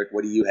working lyric.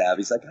 What do you have?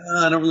 He's like,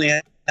 I don't really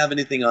have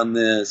anything on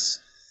this.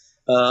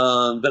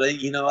 But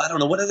I don't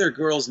know, what other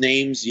girls'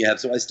 names do you have?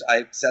 So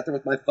I sat there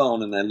with my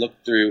phone and I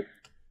looked through.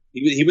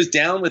 He was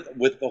down with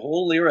the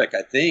whole lyric,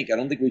 I think. I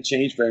don't think we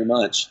changed very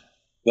much.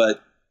 But,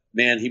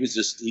 man, he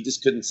just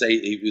couldn't say,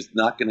 he was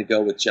not going to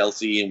go with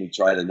Chelsea, and we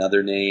tried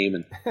another name.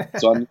 And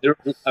so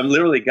I'm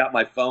literally got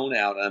my phone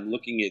out, and I'm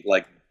looking at,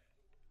 like,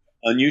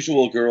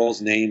 unusual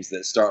girls' names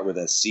that start with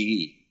a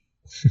C.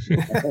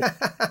 And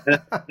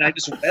I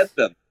just read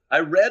them. I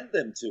read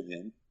them to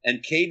him,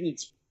 and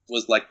Cadence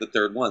was like the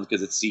third one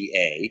because it's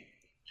C-A,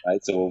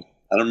 right? So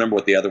I don't remember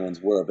what the other ones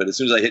were, but as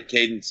soon as I hit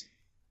Cadence,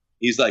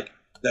 he's like,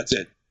 that's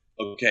it.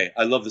 Okay,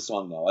 I love the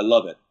song now. I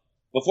love it.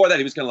 Before that,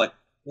 he was kind of like,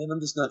 man,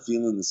 I'm just not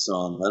feeling the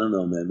song. I don't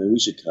know, man. Maybe we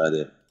should cut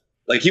it.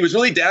 Like, he was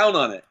really down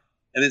on it.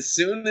 And as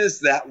soon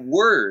as that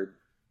word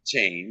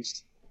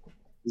changed,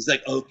 he's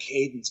like, oh,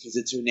 cadence, because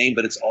it's her name,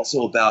 but it's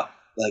also about,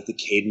 like, the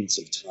cadence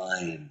of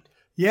time.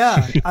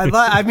 Yeah,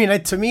 I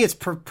mean, to me, it's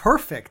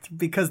perfect,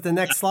 because the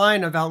next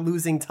line about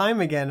losing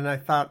time again, and I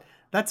thought,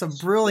 that's a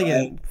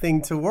brilliant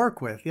thing to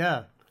work with,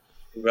 yeah.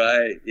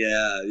 Right,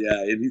 yeah.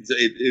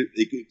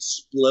 It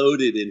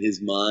exploded in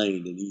his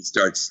mind, and he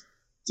starts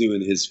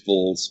doing his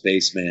full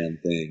spaceman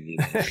thing. You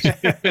know?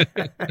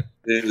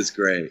 It was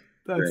great.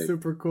 That's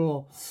super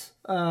cool.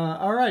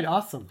 All right,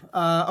 awesome.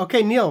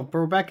 Okay, Neal,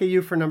 we're back at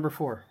you for number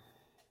 4.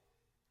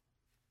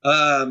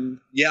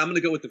 I'm going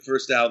to go with the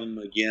first album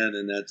again,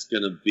 and that's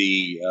going to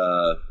be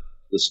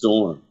The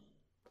Storm.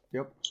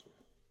 Yep.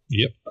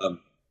 Yeah.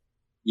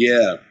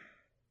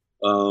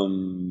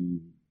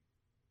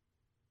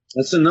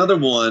 That's another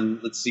one.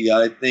 Let's see.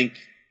 I think,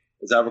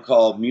 as I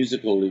recall,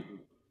 musically,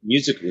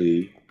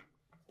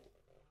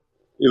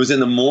 it was in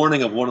the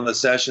morning of one of the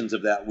sessions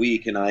of that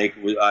week, and I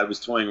was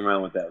toying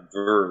around with that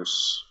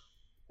verse,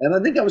 and I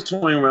think I was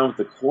toying around with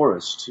the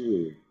chorus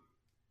too.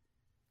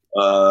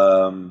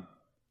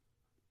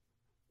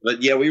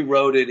 But yeah, we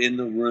wrote it in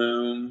the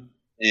room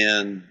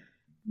and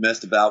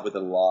messed about with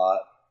it a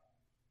lot.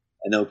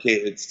 I know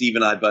Steve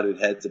and I butted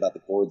heads about the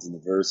chords and the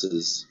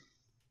verses.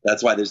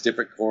 That's why there's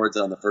different chords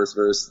on the first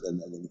verse and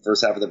the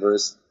first half of the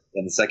verse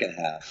than the second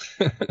half.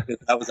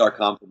 That was our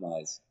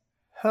compromise.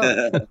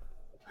 Huh.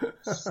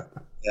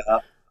 Yeah.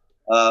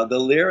 The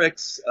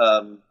lyrics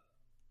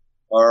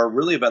are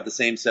really about the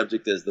same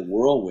subject as The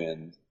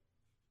Whirlwind.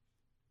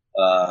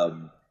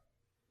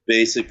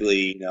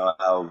 Basically,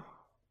 how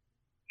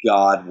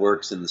God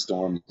works in the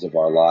storms of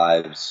our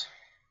lives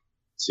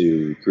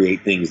to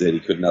create things that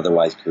he couldn't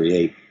otherwise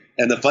create.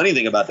 And the funny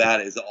thing about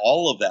that is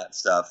all of that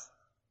stuff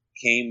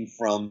came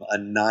from a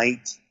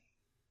night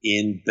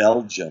in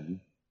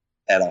Belgium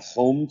at a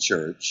home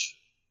church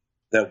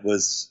that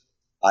was,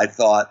 I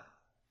thought,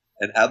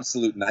 an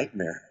absolute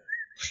nightmare.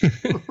 I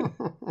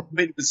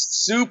mean, it was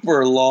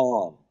super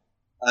long.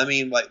 I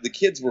mean, like, the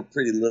kids were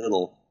pretty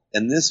little,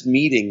 and this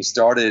meeting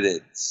started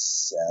at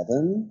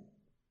 7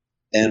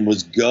 and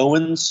was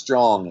going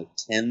strong at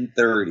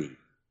 10:30.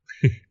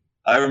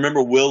 I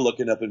remember Will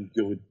looking up and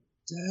going,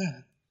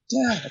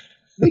 Dad,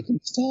 make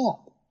him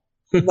stop.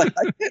 I'm like,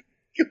 I can't make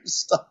him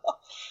stop.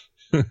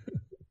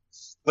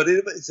 But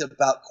it's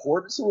about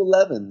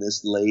 10:45,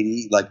 this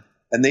lady,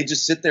 and they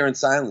just sit there in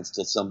silence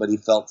till somebody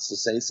felt to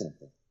say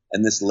something.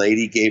 And this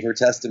lady gave her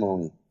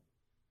testimony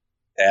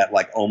at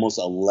almost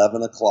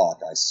 11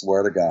 o'clock, I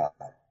swear to God.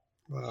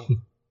 Wow.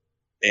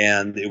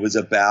 And it was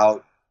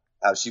about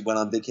how she went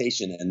on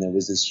vacation and there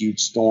was this huge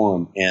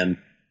storm, and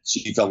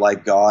she felt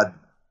like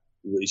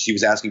she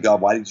was asking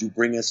God, why did you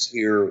bring us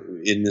here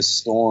in this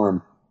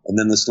storm? And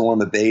then the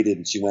storm abated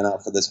and she went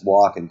out for this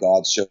walk, and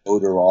God showed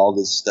her all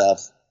this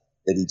stuff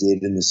that he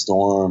did in the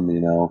storm.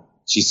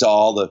 She saw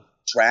all the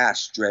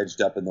trash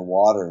dredged up in the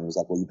water and was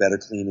like, well, you better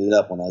clean it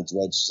up. When I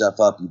dredge stuff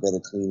up, you better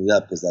clean it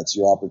up because that's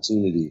your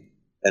opportunity.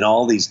 And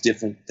all these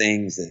different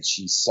things that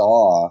she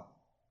saw.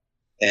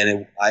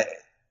 And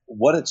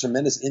what a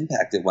tremendous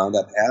impact it wound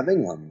up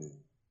having on me.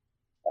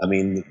 I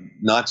mean,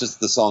 not just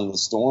the song The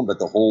Storm, but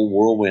the whole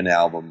Whirlwind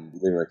album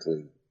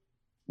lyrically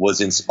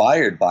was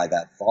inspired by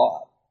that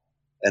thought.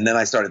 And then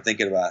I started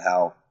thinking about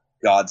how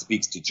God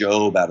speaks to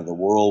Job out of the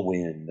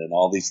whirlwind and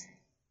all these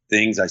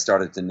things I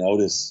started to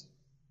notice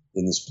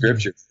in the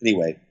scripture.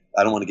 Anyway,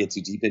 I don't want to get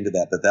too deep into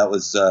that, but that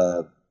was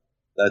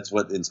that's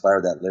what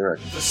inspired that lyric.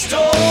 The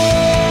storm,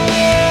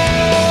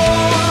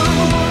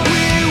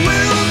 we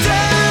will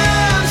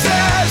dance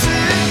as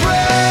it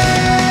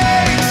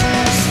breaks.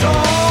 The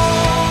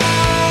storm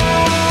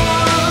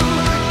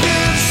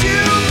gives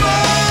you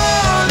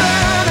more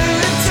than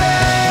it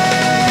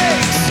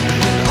takes.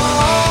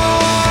 All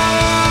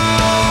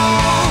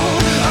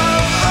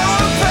of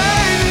our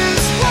pain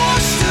is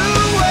washed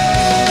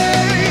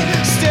away.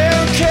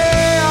 Still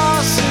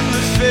chaos in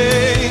the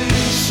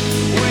face.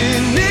 We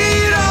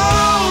need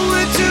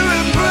only to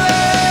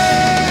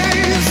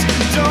embrace.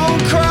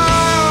 Don't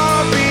cry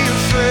or be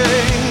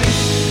afraid.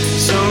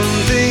 Some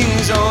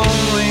things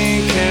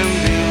only can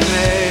be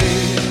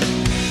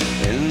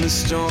made in the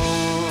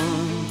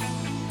storm.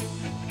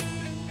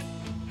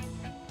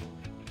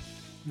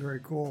 Very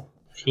cool.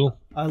 Cool.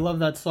 I love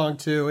that song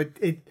too.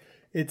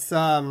 It's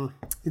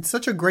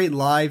such a great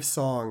live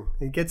song.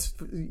 It gets,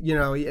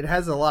 it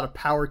has a lot of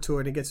power to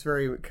it. It gets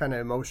very kind of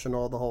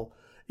emotional. The whole,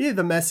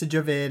 the message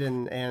of it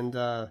and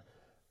that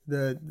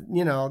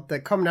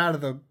coming out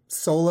of the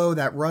solo,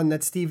 that run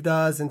that Steve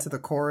does into the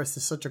chorus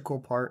is such a cool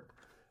part.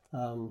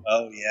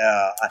 Oh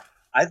yeah,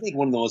 I think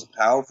one of the most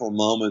powerful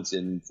moments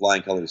in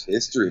Flying Colors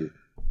history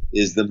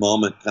is the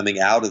moment coming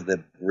out of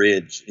the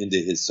bridge into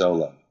his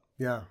solo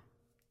Yeah.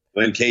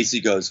 when Casey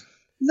goes,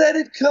 "Let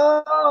it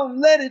come,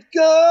 let it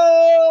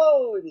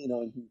go,"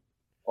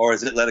 or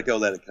is it "Let it go,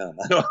 let it come"?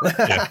 I don't know.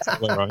 Yeah, that's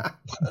right. Whatever.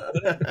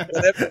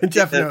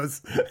 Jeff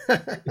knows.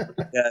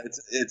 Yeah,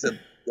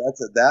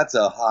 that's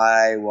a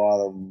high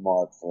water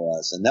mark for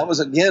us, and that was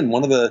again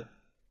one of the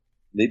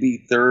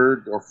maybe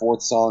third or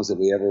fourth songs that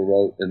we ever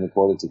wrote and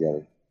recorded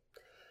together.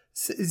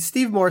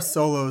 Steve Morse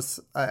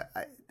solos.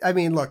 I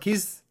mean, look,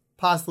 he's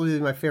possibly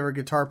my favorite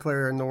guitar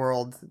player in the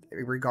world,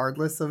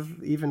 regardless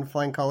of even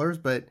Flying Colors.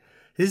 But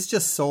his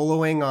just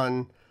soloing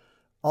on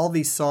all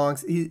these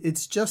songs,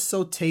 it's just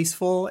so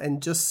tasteful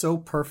and just so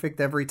perfect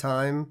every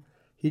time.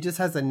 He just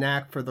has a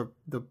knack for the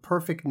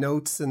perfect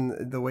notes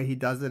and the way he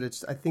does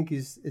it. I think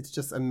it's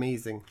just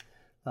amazing.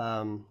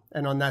 And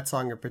on that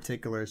song in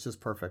particular, it's just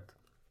perfect.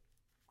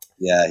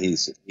 Yeah,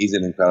 he's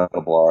an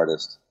incredible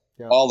artist.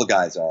 Yeah. All the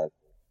guys are.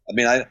 I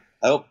mean, I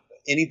hope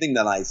anything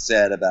that I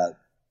said about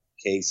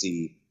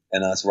Casey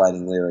and us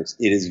writing lyrics,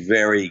 it is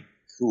very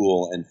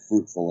cool and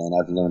fruitful, and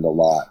I've learned a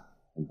lot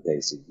from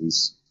Casey.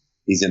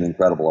 He's an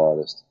incredible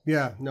artist.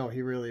 Yeah, no,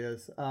 he really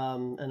is,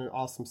 and an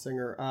awesome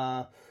singer.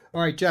 All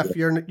right, Jeff,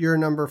 you're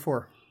number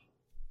 4.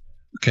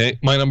 Okay,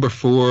 my number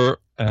 4,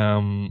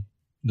 the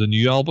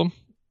new album,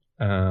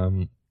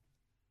 and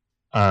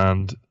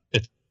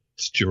it's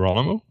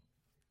Geronimo.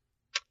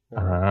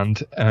 And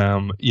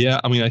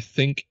I mean, I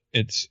think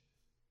it's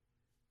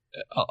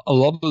a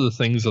lot of the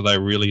things that I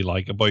really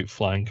like about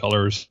Flying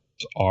Colors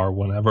are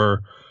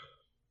whenever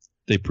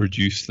they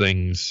produce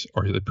things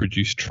or they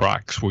produce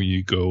tracks where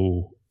you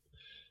go,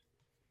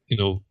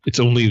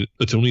 it's only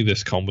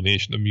this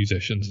combination of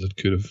musicians that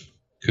could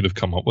have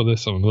come up with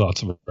this. I know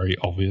that's a very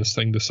obvious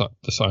thing to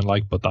sound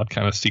like, but that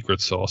kind of secret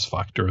sauce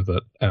factor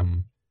that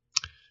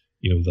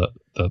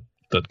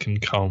that can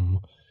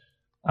come.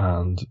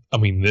 And I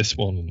mean, this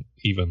one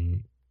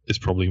even is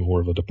probably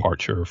more of a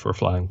departure for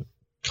Flying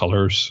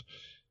Colors,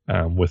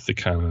 with the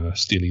kind of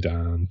Steely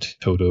Dan,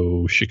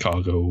 Toto,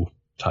 Chicago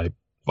type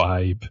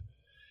vibe.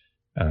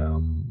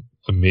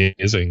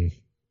 Amazing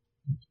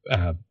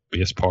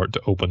bass part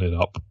to open it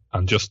up,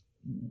 and just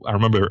I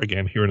remember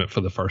again hearing it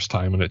for the first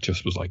time, and it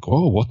just was like,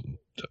 whoa,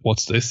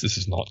 what's this? This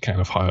is not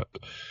kind of how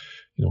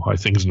how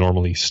things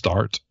normally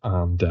start,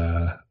 and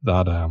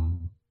that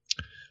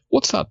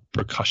what's that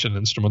percussion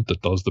instrument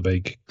that does the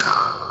big?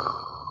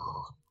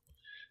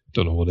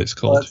 Don't know what it's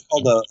called. Well, it's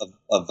called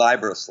a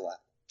vibroslap.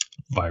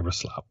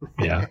 Vibroslap,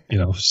 yeah,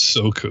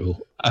 so cool.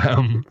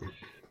 And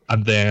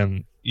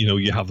then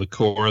you have the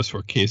chorus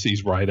where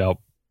Casey's right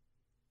up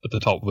at the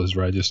top of his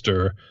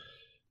register.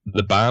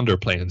 The band are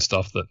playing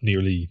stuff that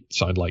nearly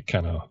sound like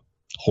kind of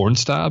horn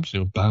stabs,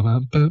 ba,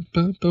 ba, ba,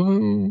 ba,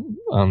 ba,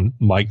 and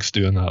Mike's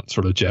doing that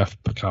sort of Jeff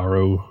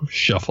Porcaro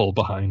shuffle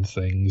behind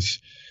things.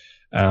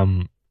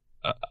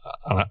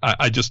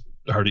 I just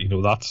heard it,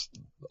 that's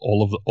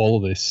all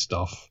of this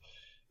stuff,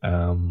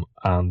 and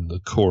the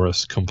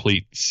chorus,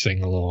 complete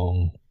sing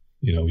along.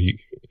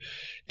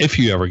 If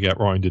you ever get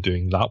around to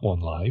doing that one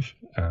live,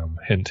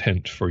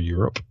 hint for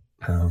Europe.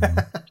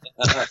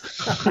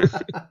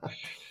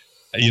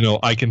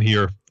 I can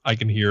hear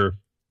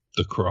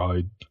the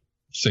crowd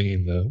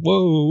singing the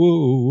whoa whoa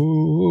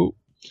whoa whoa,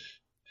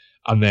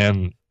 and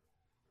then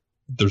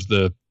there's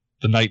the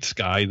night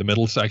sky, the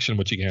middle section,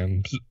 which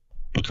again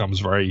becomes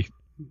very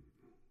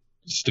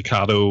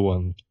staccato,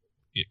 and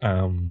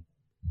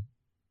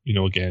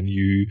again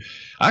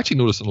I actually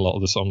noticed in a lot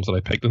of the songs that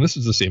I picked, and this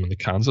is the same in the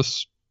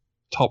Kansas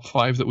top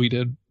 5 that we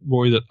did,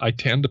 Roy, that I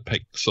tend to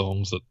pick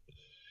songs that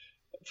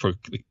for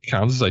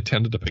Kansas I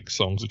tended to pick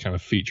songs that kind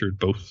of featured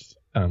both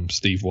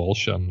Steve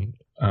Walsh and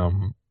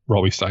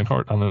Robbie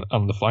Steinhardt,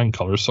 and the Flying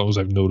Colors songs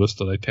I've noticed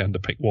that I tend to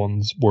pick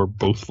ones where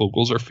both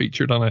vocals are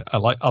featured, and I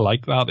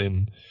like that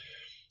in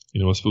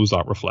I suppose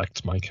that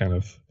reflects my kind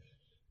of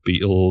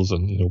Beatles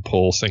and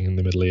Paul singing in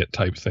the middle of it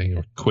type thing,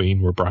 or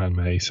Queen where Brian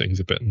May sings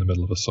a bit in the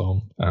middle of a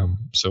song.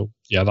 So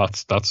yeah,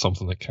 that's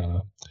something that kind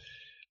of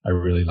I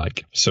really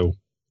like. So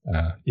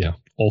yeah,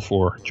 all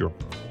for Joe.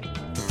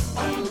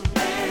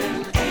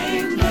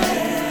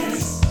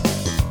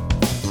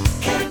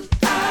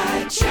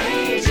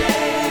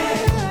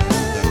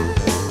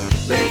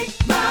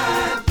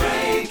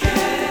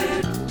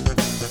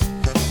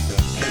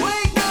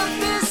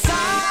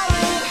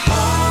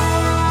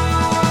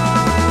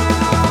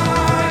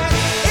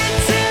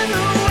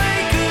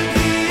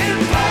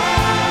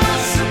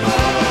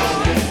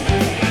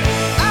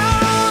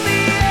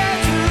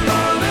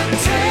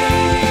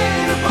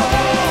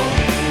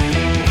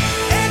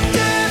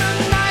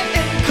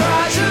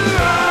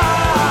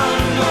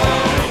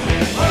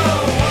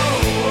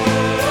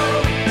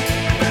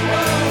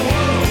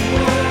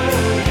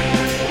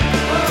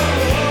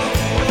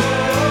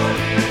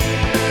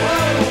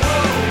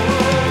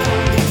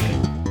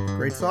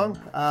 Song.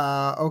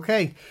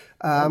 Okay.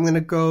 I'm going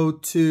to go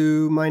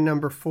to my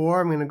number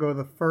 4. I'm going to go to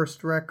the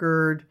first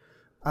record,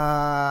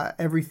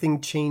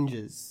 Everything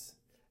Changes.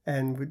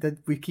 And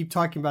we keep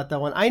talking about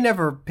that one. I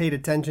never paid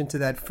attention to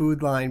that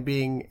food line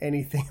being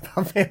anything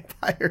about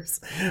vampires,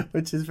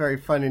 which is very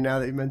funny now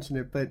that you mention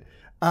it. But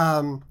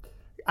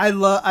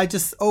I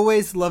just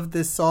always loved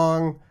this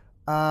song.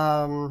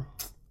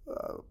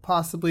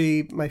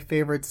 Possibly my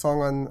favorite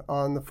song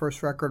on the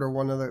first record, or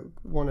one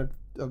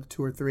of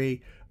 2 or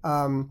 3.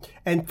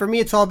 And for me,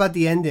 it's all about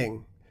the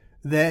ending,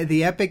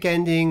 the epic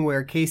ending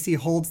where Casey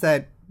holds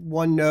that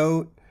one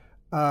note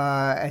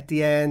at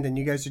the end, and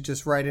you guys are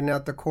just writing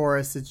out the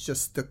chorus. It's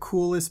just the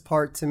coolest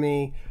part to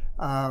me.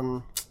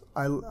 I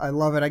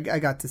love it. I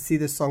got to see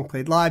this song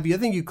played live. I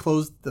think you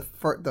closed the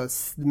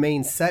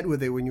main set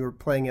with it when you were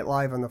playing it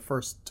live on the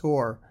first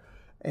tour,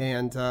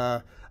 and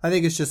I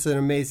think it's just an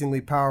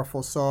amazingly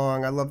powerful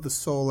song. I love the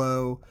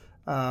solo.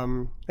 I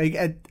mean,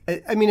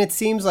 it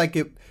seems like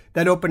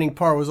that opening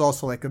part was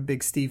also like a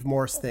big Steve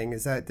Morse thing.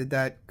 Did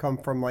that come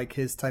from like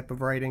his type of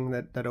writing,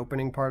 that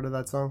opening part of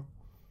that song?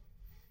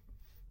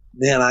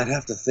 Man, I'd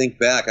have to think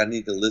back. I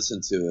need to listen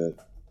to it.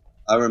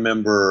 I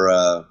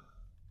remember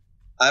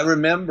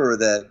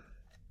that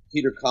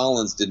Peter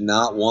Collins did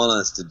not want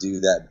us to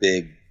do that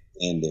big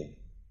ending.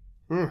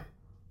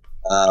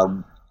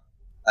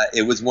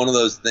 It was one of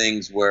those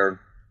things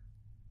where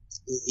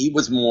he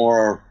was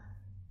more.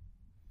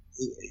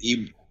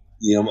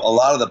 A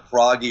lot of the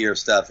proggier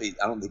stuff, I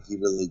don't think he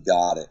really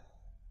got it.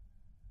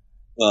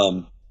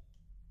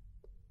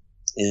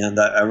 And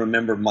I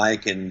remember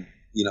Mike, and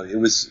it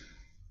was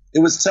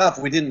tough.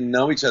 We didn't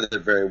know each other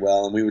very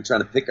well, and I was trying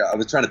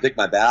to pick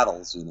my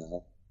battles,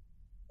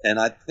 And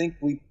I think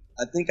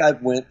I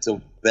went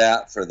to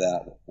bat for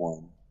that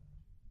one.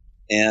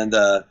 And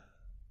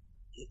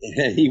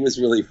he was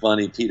really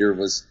funny. Peter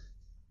was.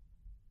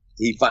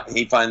 He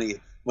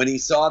finally, when he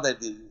saw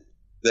that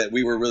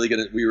we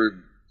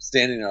were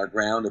standing our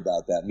ground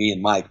about that, me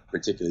and Mike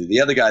particularly.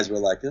 The other guys were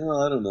like, I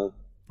don't know.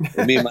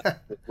 And me and Mike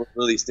were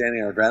really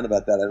standing our ground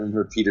about that. I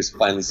remember Peter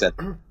finally said,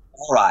 all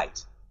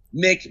right,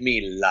 make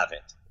me love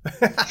it.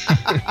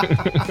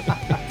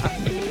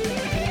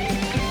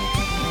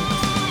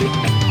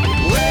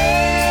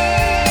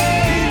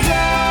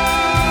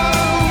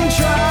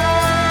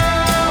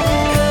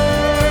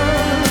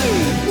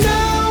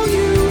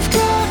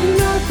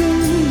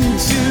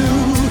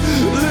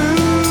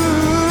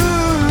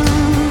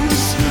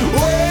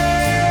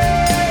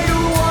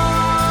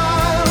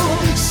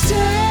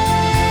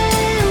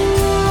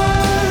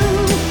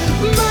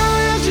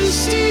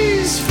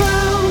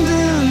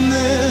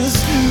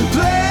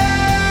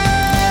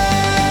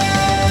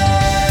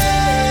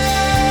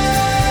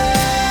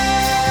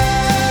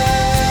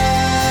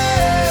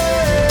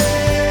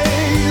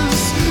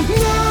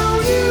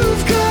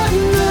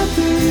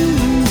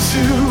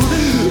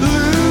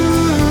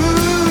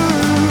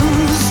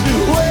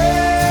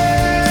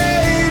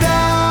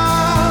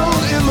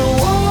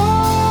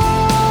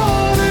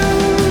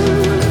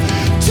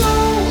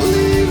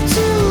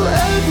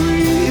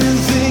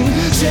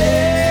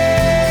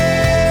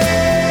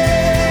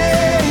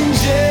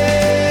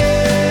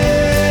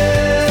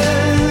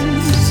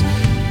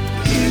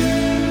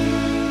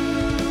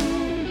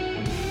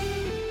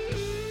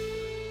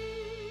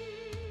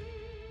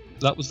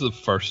 That was the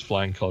first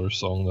Flying Colours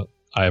song that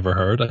I ever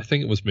heard. I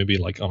think it was maybe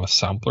like on a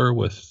sampler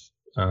with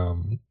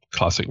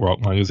Classic Rock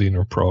Magazine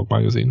or Prog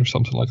Magazine or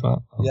something like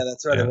that. Yeah,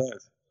 that's right. Yeah. It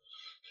was.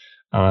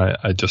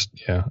 I just,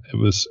 it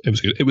was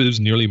good. It was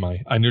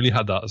I nearly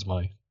had that as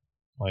my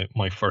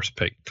first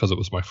pick because it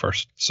was my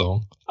first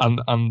song,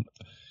 and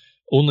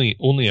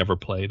only ever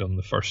played on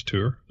the first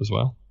tour as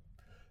well.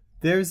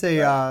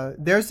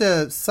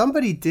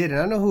 Somebody did, and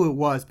I don't know who it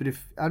was, but I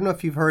don't know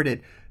if you've heard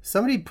it.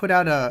 Somebody put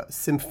out a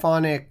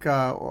symphonic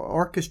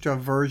orchestra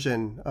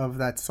version of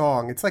that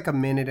song. It's like 1.5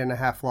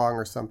 minutes long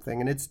or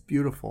something, and it's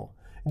beautiful.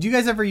 Do you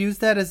guys ever use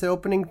that as an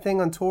opening thing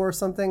on tour or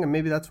something? And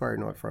maybe that's where I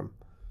know it from.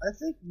 I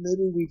think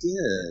maybe we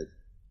did.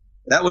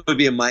 That would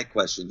be a Mike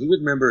question. He would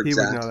remember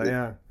exactly. He would know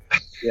that,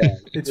 yeah. Yeah.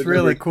 It's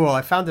really cool.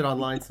 I found it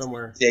online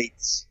somewhere.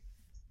 Dates.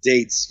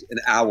 dates and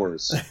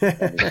hours.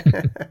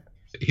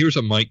 Here's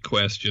a mic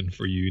question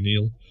for you,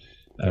 Neil,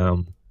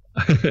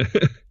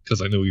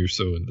 because I know you're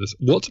so in this.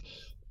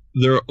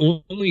 There are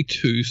only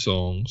 2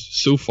 songs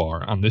so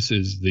far, and this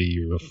is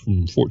the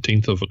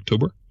 14th of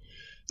October.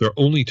 There are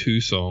only 2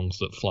 songs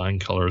that Flying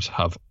Colours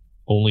have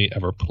only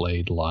ever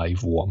played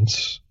live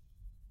once.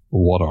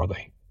 What are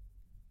they?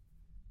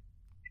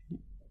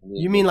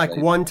 You mean like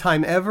one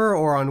time ever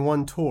or on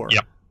one tour?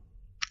 Yep.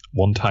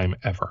 One time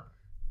ever.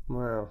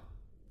 Wow.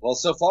 Well,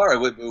 so far it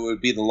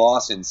would be The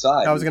Lost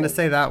Inside. I was going to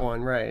say that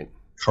one, right.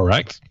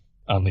 Correct.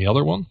 And the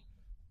other one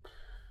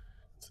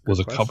was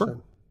a cover.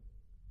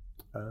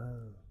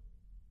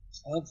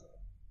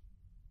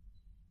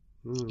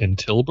 In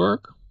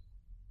Tilburg.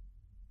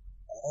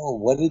 Oh,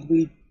 what did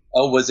we?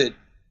 Oh, was it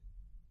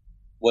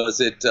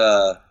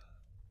a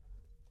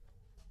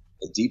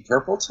Deep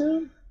Purple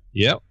tune?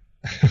 Yep.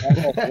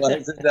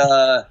 Was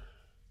it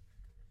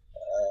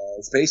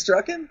Space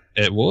Trucking?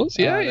 It was.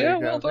 Yeah, there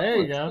yeah. There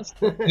you go.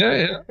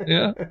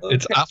 Yeah.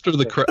 It's after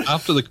the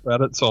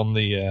credits on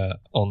the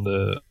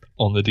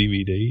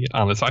DVD,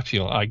 and it's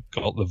actually I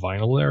got the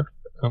vinyl there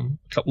a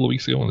couple of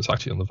weeks ago, and it's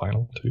actually on the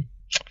vinyl too.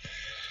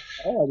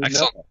 Oh,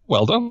 excellent.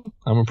 Well done.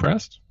 I'm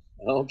impressed.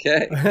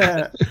 Okay.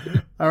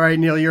 All right,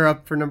 Neil, you're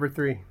up for number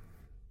 3.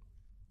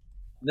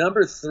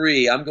 Number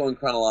 3, I'm going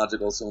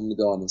chronological, so I'm going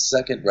to go on the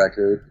second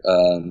record.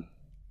 I'm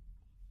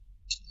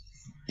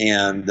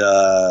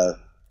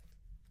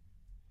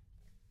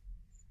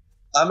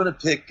going to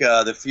pick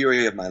The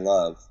Fury of My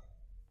Love.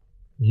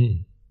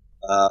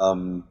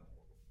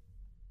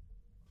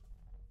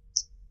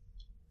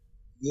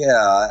 Yeah,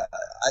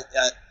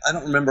 I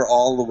don't remember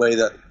all the way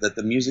that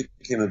the music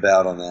came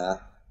about on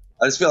that.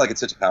 I just feel like it's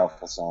such a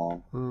powerful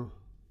song. You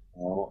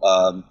know?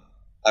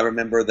 I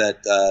remember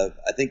that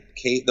I think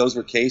those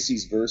were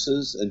Casey's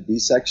verses, and B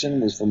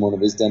section was from one of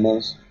his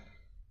demos.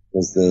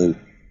 Was the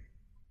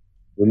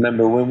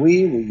Remember When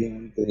We Were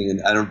Young thing,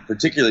 and I don't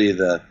particularly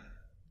the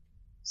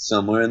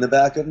Somewhere in the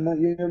Back of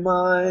Your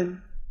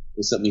Mind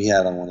was something he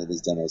had on one of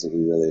his demos that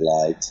we really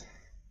liked.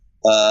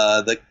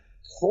 The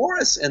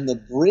chorus and the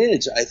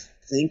bridge, I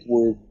think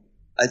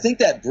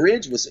that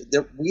bridge was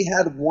there. We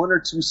had 1 or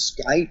 2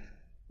 Skype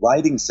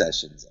writing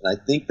sessions, and I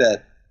think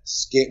that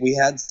we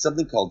had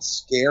something called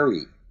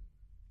Scary.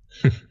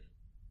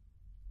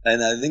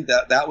 And I think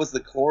that was the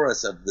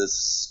chorus of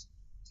this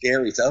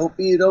Scary. So I hope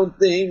you don't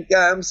think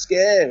I'm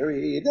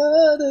scary. Da,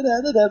 da,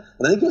 da, da, da.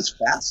 And I think it was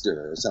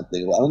faster or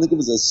something. I don't think it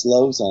was a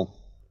slow song.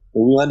 But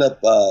we wound up,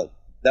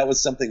 that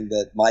was something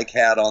that Mike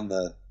had on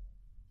the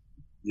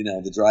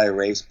dry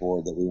erase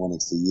board that we wanted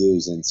to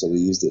use, and so we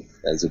used it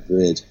as a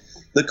bridge.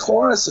 The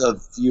chorus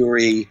of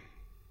Fury,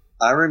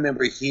 I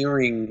remember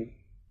hearing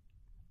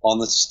on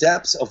the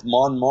steps of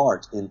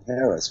Montmartre in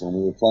Paris when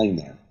we were playing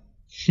there.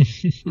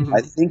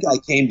 I think I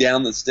came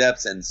down the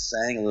steps and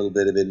sang a little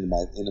bit of it into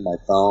my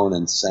phone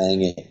and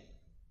sang it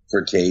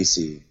for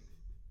Casey.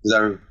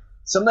 Because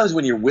sometimes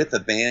when you're with a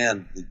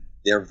band,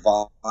 their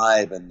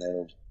vibe and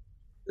their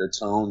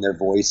tone, their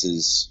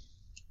voices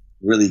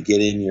really get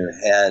in your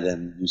head,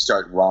 and you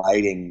start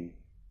writing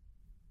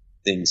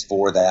things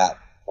for that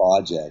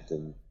project.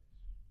 And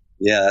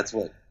yeah, that's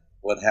what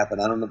happened.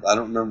 I don't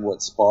remember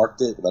what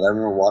sparked it, but I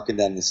remember walking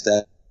down the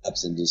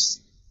steps and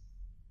just,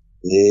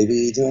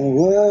 baby, don't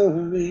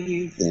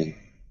worry thing.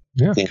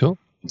 Yeah, cool.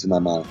 Into my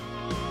mind.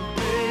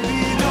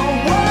 Baby,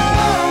 don't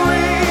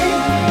worry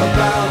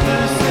about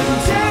this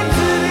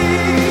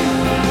intensity.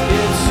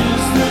 It's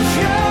just the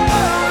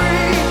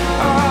fury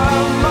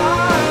of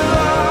my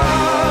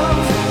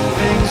love.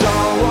 Things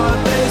are what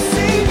they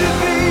seem to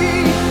be.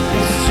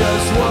 It's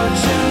just what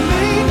you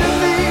mean to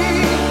me.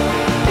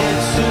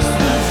 It's just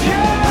the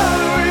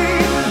fury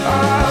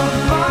of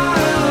my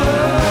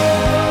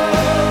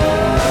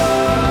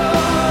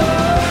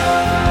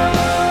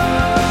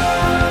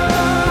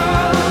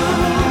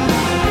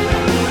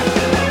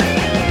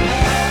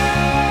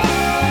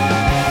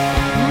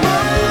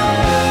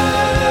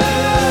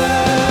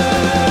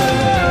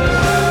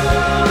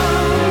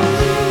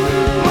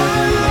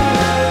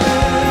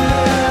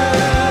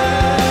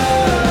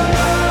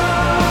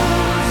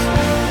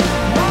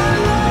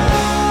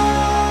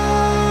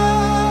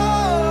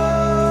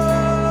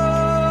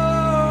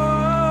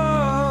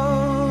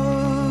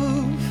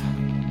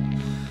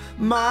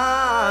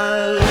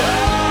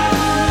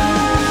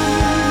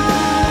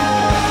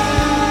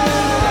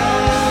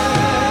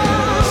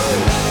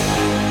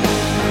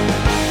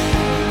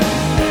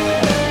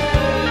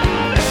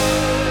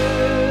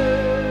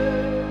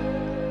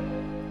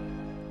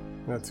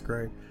That's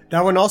great.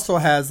 That one also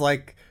has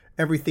like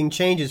Everything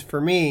Changes for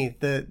me,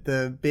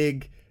 the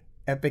big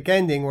epic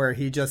ending where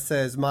he just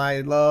says "my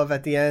love"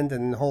 at the end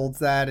and holds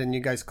that, and you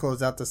guys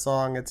close out the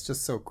song. It's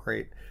just so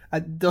great.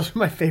 Those are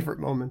my favorite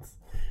moments.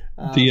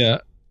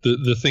 The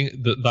thing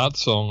that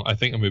song, I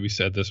think I maybe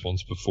said this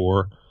once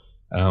before.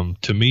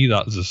 To me,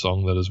 that is a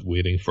song that is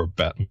waiting for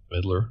Bette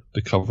Midler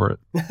to cover it.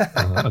 Do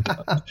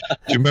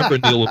you remember,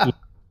 Neil,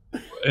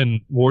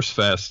 in Morse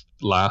Fest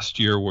last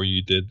year where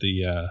you did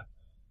the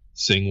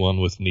sing one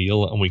with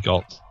Neil, and we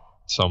got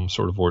some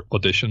sort of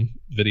audition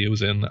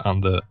videos in,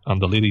 and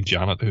the lady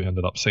Janet who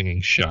ended up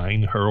singing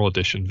Shine, her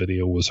audition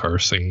video was her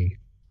singing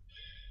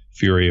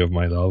Fury of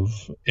My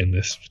Love in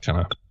this kind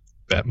of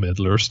Bette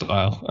Midler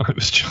style, and it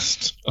was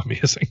just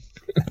amazing.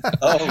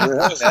 Oh, really?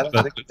 I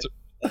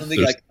don't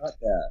think I caught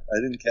that. I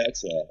didn't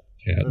catch that.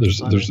 Yeah,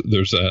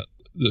 there's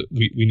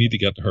we need to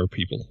get to her,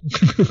 people.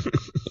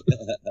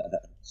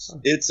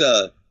 It's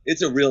a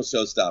real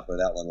showstopper,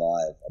 that one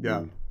live. I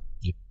mean,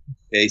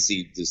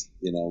 Casey just,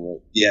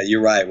 yeah,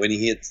 you're right. When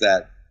he hits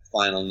that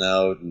final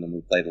note and then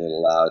we played a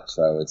little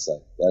outro, it's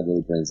like, that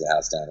really brings the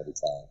house down every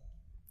time.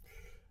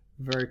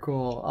 Very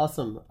cool.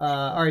 Awesome.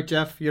 All right,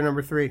 Jeff, you're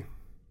number 3.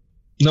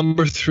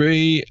 Number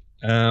 3,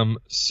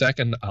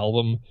 second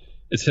album.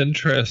 It's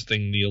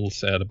interesting, Neil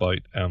said about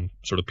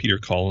sort of Peter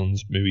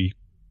Collins maybe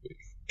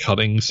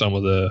cutting some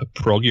of the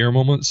proggier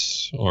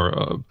moments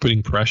or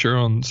putting pressure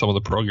on some of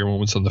the proggier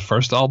moments on the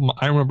first album.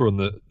 I remember when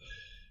the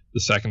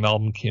second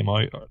album came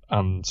out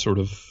and sort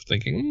of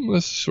thinking,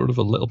 this is sort of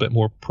a little bit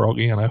more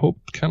proggy, and I hope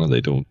kind of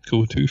they don't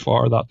go too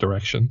far that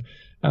direction.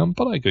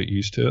 But I got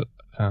used to it.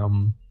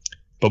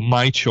 But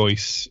my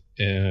choice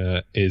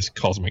is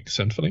Cosmic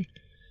Symphony.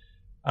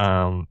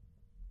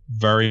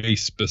 Very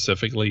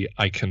specifically,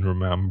 I can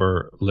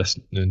remember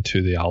listening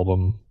to the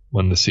album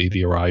when the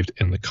CD arrived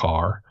in the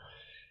car,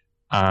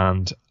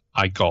 and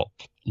I got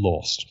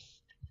lost.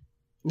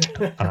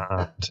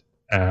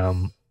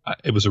 And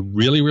it was a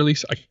really, really...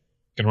 I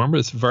can remember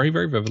this very,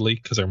 very vividly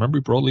because I remember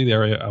broadly the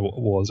area I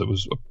was. It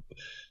was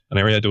an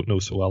area I don't know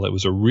so well. It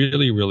was a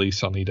really, really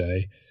sunny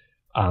day,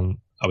 and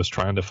I was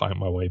trying to find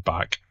my way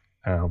back.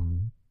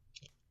 And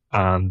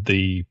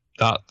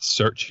that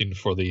searching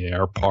for the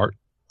air part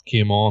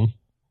came on,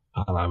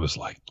 and I was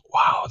like,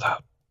 wow,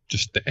 that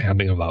just the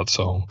ending of that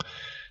song.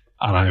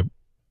 And I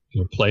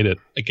played it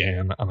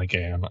again and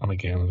again and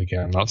again and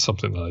again. That's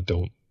something that I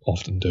don't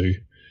often do.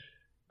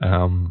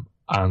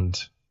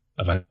 And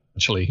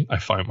eventually I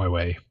found my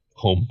way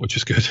home, which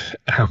is good.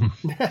 And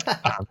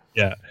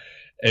yeah,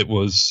 it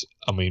was,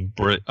 a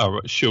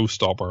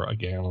showstopper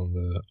again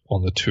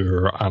on the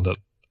tour and at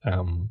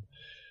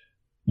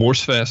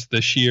Morse Fest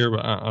this year.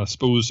 I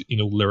suppose,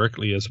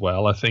 lyrically as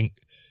well. I think,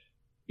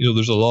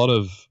 there's a lot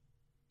of,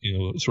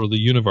 sort of the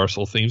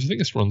universal themes. I think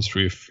this runs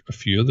through a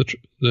few of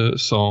the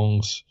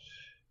songs,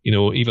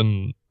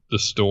 even The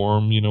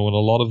Storm, and a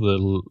lot of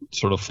the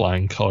sort of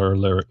Flying Colour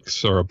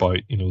lyrics are about,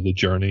 the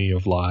journey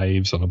of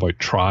lives and about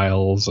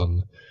trials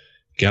and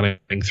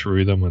getting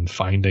through them and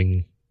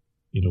finding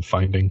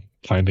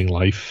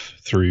life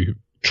through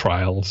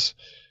trials.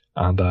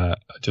 And I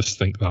just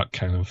think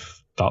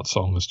that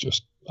song is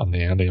just, and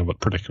the ending of it in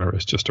particular,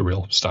 is just a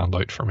real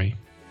standout for me.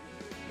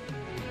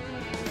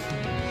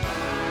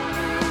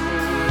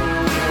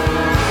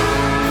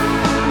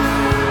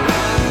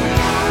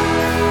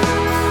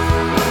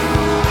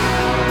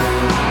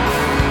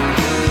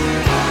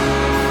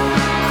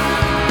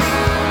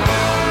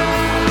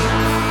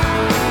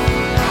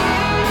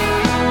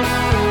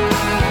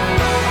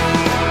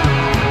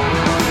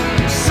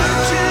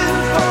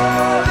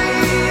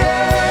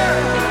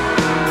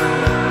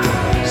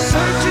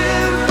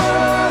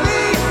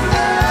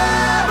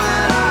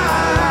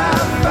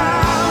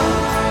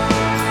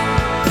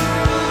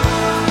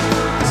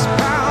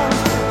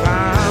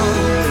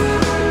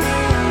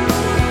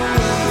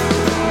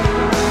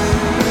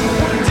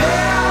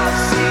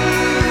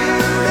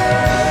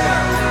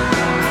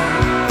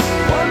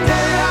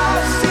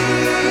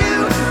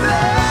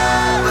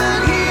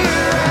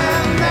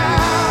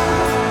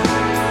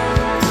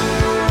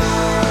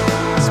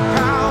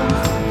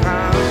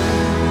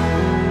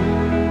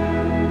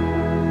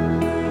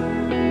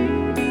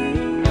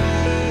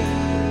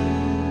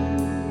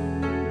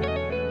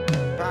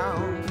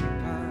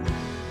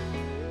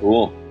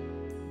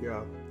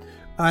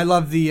 I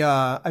love the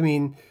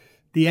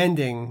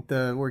ending,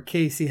 where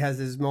Casey has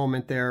his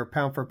moment there,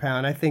 pound for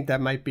pound. I think that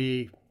might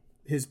be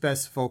his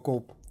best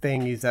vocal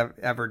thing he's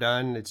ever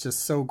done. It's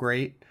just so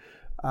great.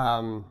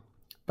 But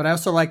I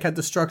also like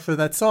the structure of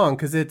that song,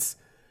 because it's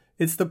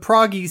the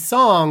proggy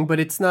song, but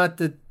it's not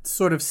the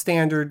sort of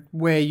standard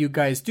way you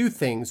guys do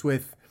things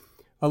with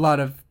a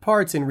lot of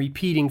parts and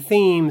repeating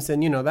themes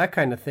and, that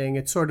kind of thing.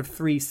 It's sort of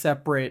 3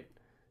 separate,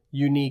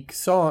 unique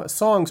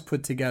songs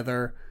put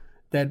together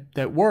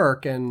that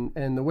work, and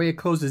the way it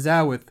closes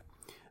out with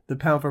the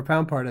pound for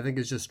pound part, I think,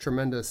 is just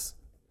tremendous.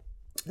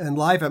 And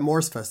live at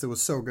Morse Fest, it was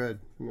so good.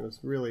 It was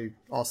really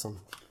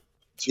awesome.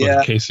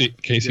 Yeah, Casey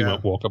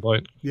went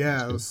walkabout.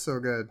 Yeah, it was so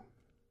good.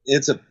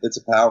 It's a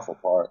powerful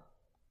part.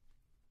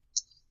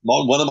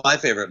 One of my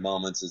favorite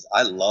moments is,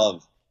 I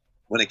love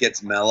when it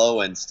gets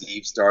mellow and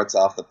Steve starts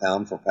off the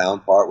pound for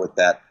pound part with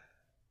that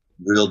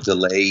real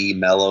delay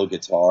mellow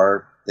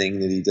guitar thing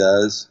that he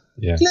does.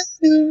 Yeah.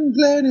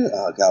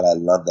 Oh God, I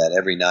love that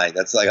every night.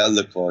 That's like, I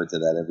look forward to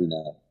that every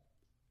night.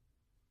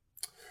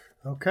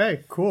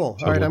 Okay, cool.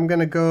 All right, I'm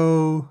gonna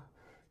go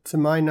to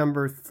my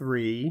number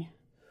 3,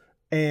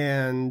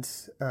 and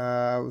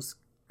I was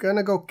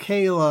gonna go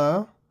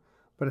Kayla,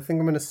 but I think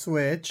I'm gonna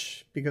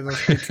switch because I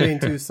was between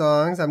 2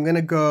 songs. I'm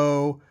gonna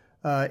go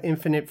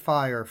Infinite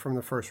Fire from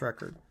the first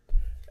record.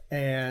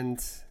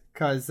 And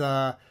because,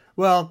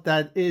 well,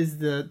 that is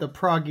the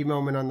proggy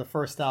moment on the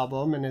first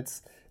album, and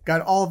it's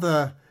got all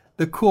the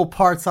cool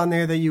parts on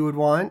there that you would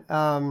want.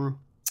 The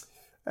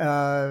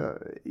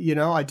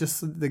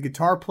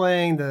guitar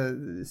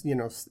playing,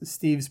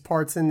 Steve's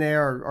parts in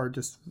there are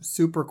just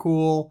super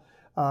cool.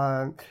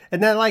 And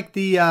then like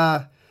you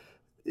have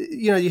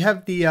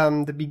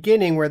the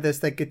beginning where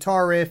there's that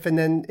guitar riff, and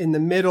then in the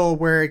middle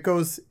where it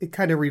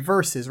kind of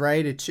reverses,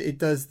 right? It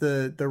does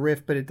the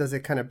riff, but it does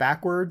it kind of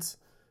backwards.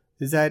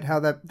 Is that how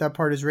that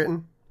part is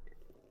written?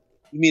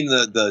 You mean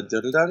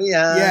the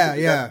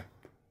yeah.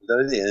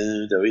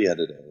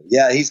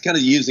 Yeah, he's kind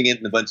of using it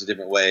in a bunch of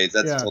different ways.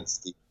 That's a total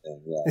Steve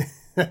thing. Yeah,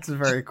 that's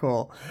very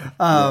cool.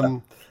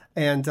 I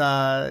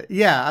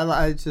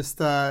just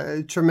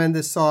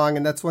tremendous song,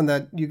 and that's one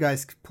that you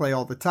guys play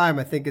all the time.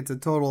 I think it's a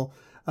total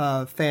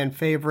fan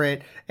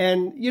favorite.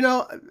 And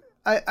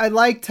I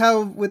liked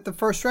how with the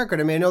first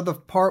record. I mean, I know the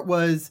part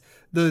was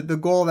the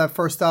goal of that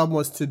first album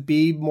was to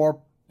be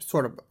more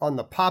sort of on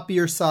the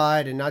poppier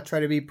side and not try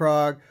to be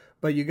prog,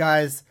 but you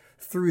guys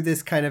threw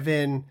this kind of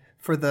in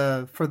for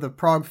the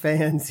prog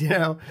fans,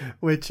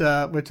 which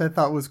I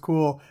thought was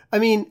cool. I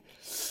mean,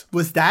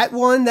 was that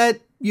one that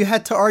you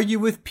had to argue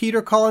with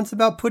Peter Collins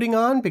about putting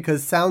on?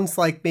 Because sounds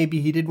like maybe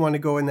he didn't want to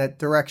go in that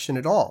direction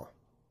at all.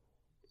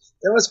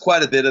 There was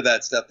quite a bit of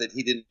that stuff that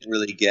he didn't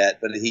really get,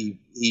 but he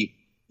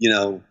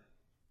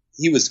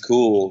was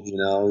cool.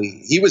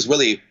 He was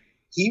really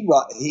he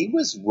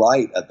was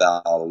right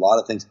about a lot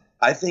of things.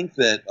 I think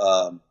that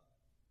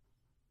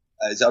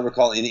as I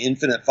recall in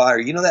Infinite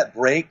Fire, that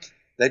break.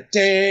 That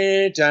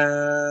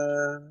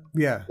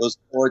yeah, those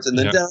chords and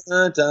the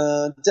dun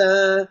dun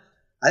dun.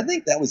 I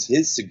think that was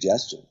his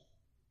suggestion.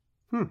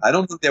 I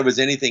don't think there was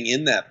anything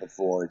in that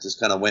before. It just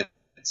kind of went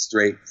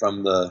straight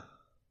from the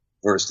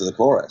verse to the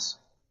chorus.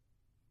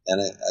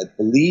 And I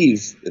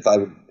believe, if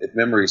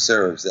memory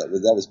serves, that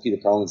was Peter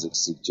Collins'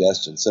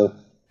 suggestion. So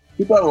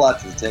he brought a lot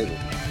to the table.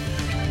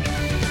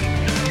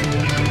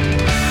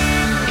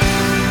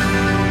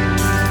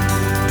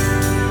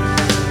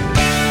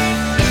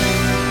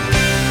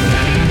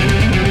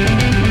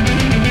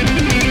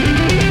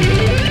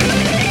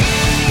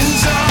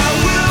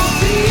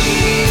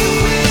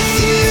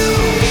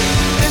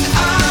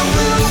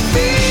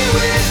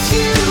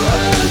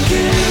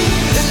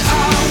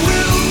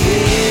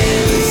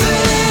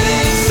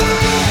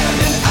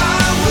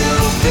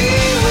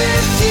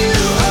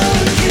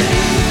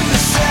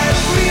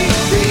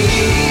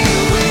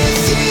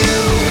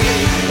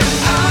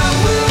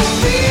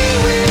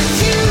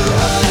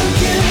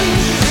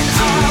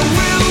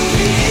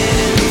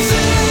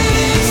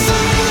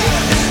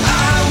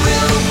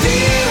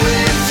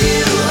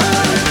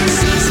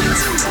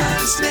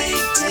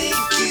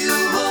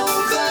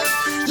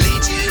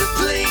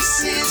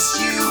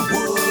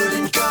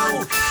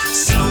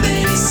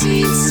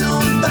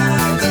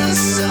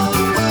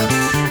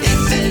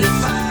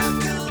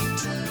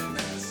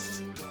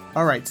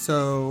 All right,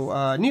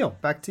 so Neal,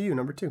 back to you,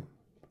 number 2.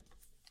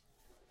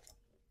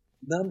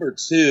 Number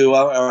 2,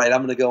 all right, I'm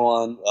going to go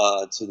on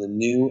to the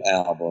new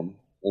album,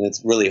 and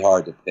it's really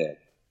hard to pick.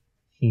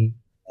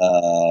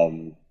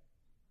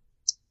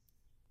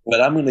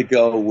 But I'm going to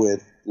go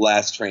with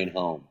Last Train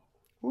Home.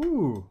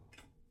 Ooh.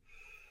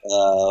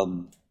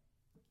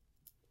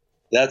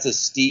 That's a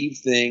Steve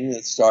thing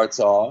that starts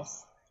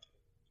off,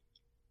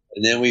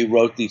 and then we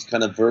wrote these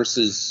kind of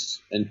verses,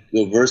 and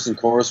the verse and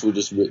chorus were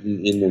just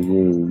written in the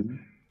room.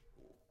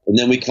 And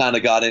then we kind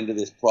of got into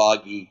this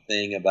proggy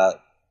thing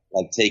about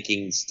like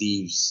taking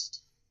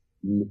Steve's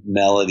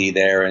melody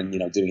there and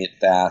doing it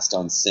fast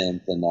on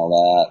synth and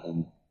all that,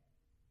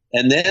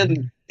 and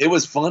then it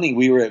was funny.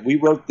 We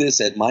wrote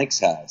this at Mike's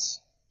house,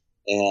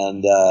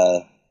 and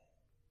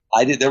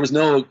there was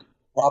no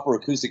proper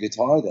acoustic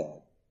guitar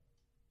there,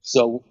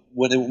 so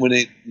when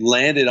it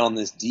landed on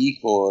this D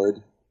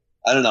chord,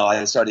 I don't know.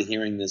 I started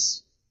hearing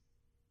this,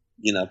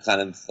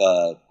 kind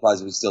of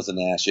Crosby, Stills and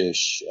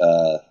Nash-ish.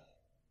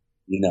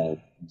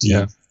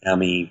 Deep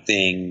hammy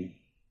thing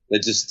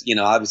that just,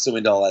 I was so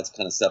into all that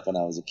kind of stuff when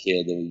I was a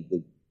kid,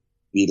 the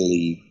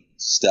Beatle-y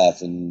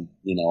stuff and,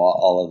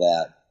 all of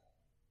that.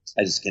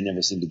 I just can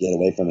never seem to get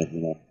away from it,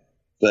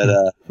 But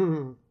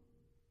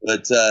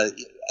I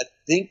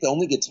think the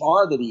only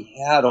guitar that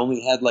he had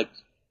only had like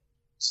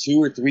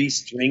 2 or 3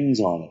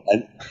 strings on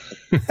it.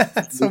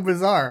 That's so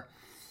bizarre.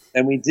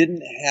 And we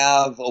didn't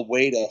have a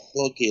way to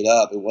hook it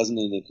up. It wasn't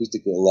an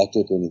acoustic or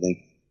electric or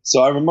anything.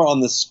 So I remember on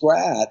the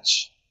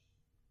scratch,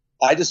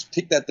 I just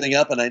picked that thing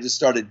up and I just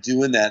started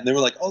doing that. And they were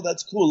like, oh,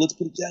 that's cool. Let's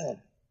put it down.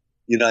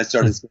 I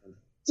started going,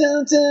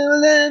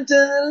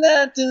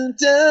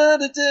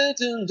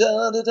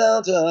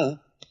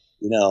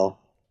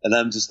 and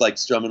I'm just like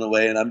strumming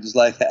away and I'm just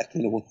like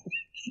hacking away.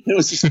 It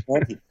was just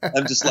funny.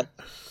 I'm just like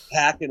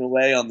hacking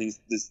away on this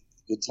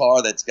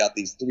guitar that's got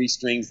these 3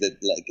 strings that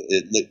like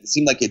it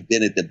seemed like it'd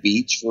been at the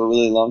beach for a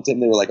really long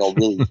time. They were like all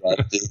really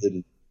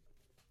rusted.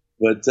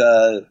 But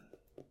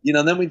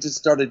then we just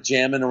started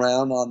jamming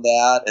around on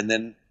that, and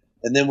then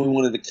we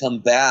wanted to come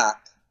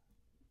back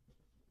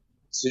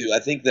I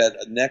think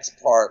that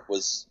next part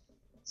was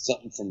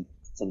something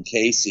from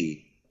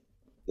Casey,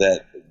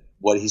 that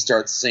what he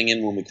starts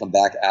singing when we come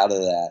back out of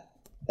that,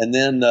 and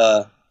then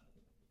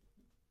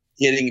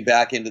getting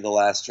back into the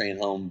Last Train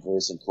Home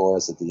verse and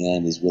chorus at the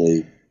end is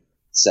really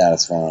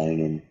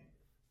satisfying.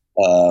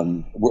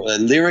 And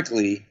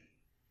lyrically,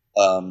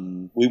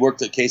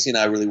 Casey and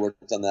I really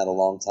worked on that a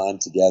long time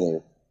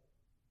together.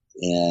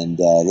 And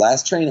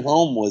Last Train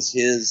Home was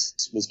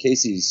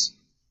Casey's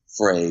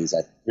phrase.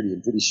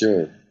 I'm pretty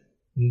sure.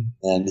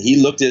 And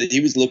he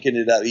was looking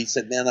it up. He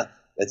said, "Man,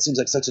 that seems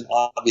like such an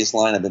obvious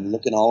line. I've been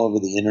looking all over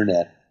the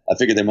internet. I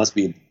figured there must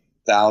be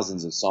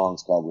thousands of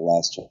songs called The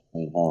Last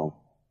Train Home."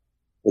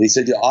 But he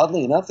said, yeah,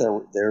 oddly enough, I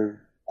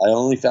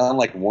only found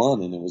like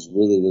one, and it was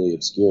really, really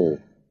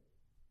obscure.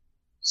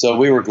 So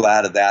we were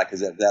glad of that, because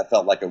that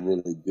felt like a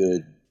really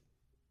good.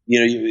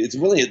 It's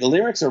really, the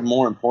lyrics are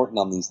more important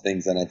on these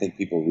things than I think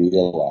people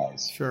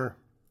realize. Sure.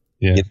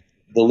 Yeah.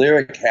 The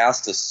lyric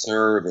has to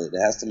serve it. It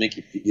has to make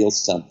you feel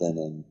something,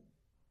 and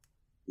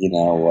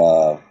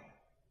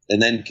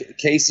and then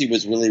Casey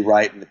was really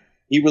writing.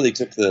 He really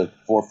took the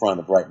forefront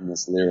of writing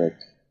this lyric,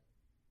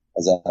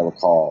 as I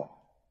recall.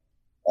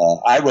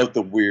 I wrote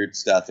the weird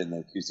stuff in the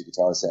acoustic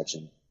guitar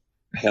section,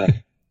 kind of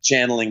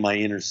channeling my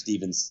inner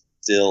Stephen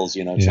Stills,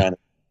 trying to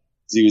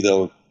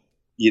do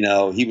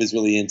he was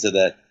really into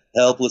that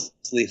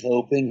helplessly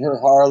hoping her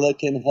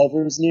harlequin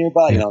hovers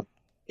nearby,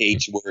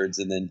 H words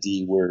and then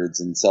D words.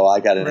 And so I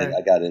got into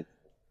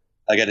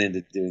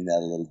doing that a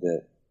little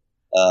bit.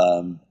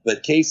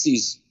 But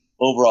Casey's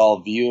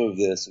overall view of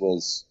this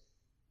was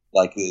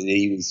like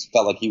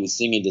felt like he was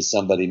singing to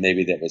somebody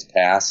maybe that was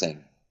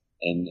passing,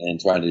 and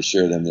trying to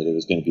assure them that it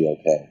was going to be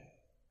okay.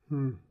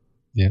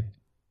 Yeah.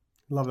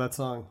 Love that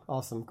song.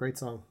 Awesome. Great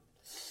song.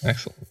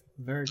 Excellent.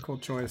 Very cool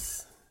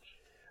choice.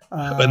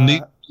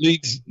 And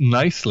leads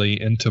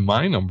nicely into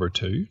my number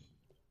 2,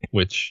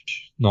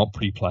 which not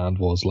pre-planned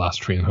was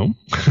Last Train Home.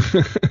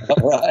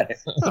 All right.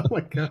 Oh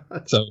my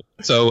God.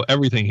 So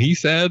everything he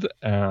said,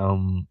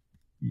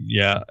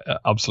 yeah,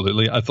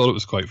 absolutely. I thought it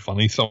was quite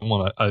funny.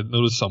 I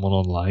noticed someone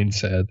online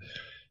said,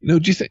 do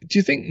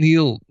you think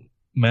Neal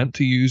meant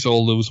to use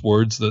all those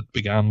words that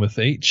began with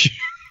H?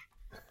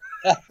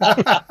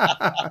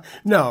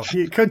 No,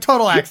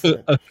 total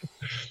accident.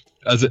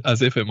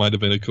 As if it might have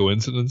been a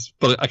coincidence.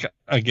 But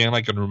I can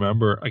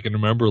remember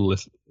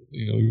listening.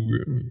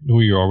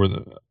 Who you are.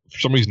 For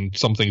some reason,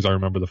 some things I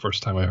remember the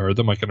first time I heard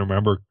them. I can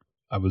remember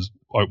I was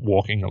out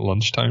walking at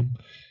lunchtime,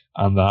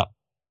 and that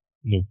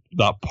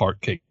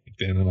part kicked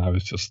in, and I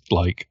was just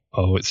like,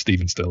 "Oh, it's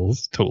Stephen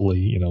Stills."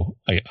 Totally,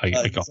 I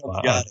got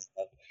that.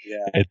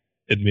 Yeah.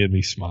 It made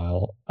me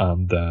smile,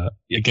 and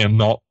again,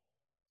 not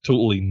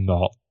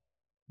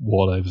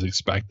what I was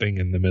expecting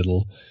in the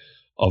middle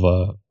of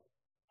a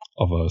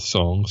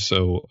song.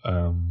 So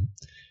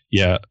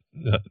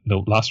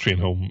Last Train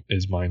Home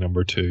is my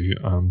number 2,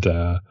 and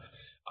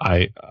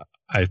I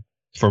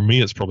for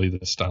me it's probably the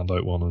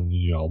standout one on the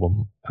new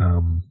album.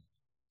 Want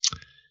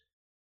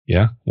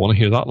to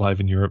hear that live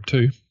in Europe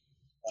too.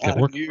 I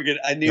knew you were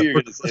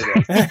going to say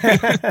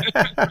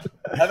that.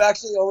 I've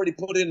actually already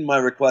put in my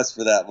request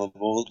for that one.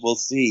 We'll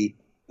see.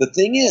 The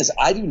thing is,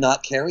 I do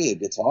not carry a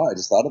guitar. I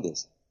just thought of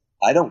this.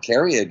 I don't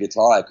carry a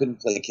guitar. I couldn't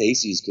play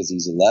Casey's because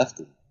he's a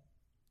lefty.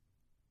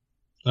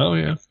 Oh,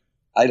 yeah.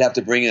 I'd have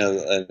to bring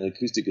an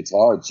acoustic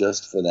guitar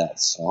just for that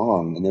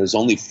song, and there's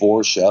only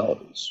 4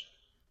 shows.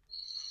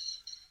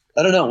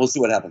 I don't know. We'll see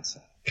what happens.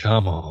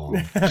 Come on.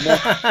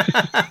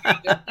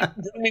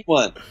 Bring me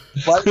one.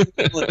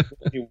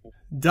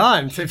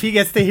 Done. So if he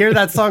gets to hear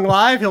that song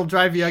live, he'll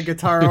drive you a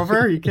guitar over.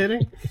 Are you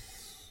kidding?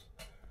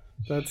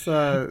 That's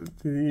for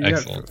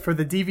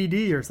the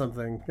DVD or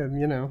something.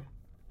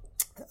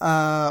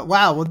 Wow.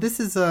 Well, this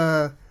is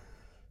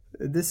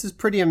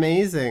pretty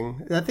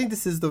amazing. I think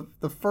this is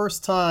the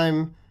first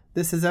time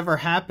this has ever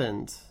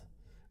happened,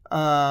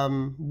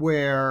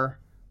 where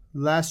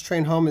Last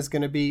Train Home is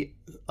going to be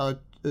a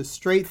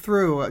straight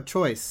through a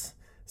choice.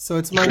 So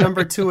it's my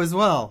number 2 as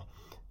well.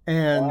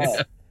 And wow.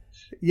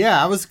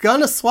 Yeah, I was going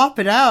to swap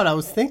it out. I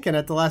was thinking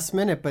at the last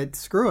minute, but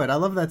screw it. I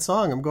love that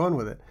song. I'm going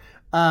with it.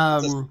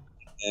 And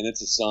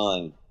it's a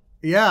sign.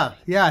 Yeah.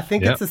 I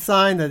think it's a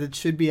sign that it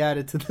should be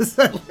added to the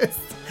set list.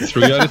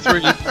 3 out of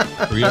 3.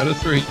 3 out of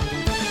 3.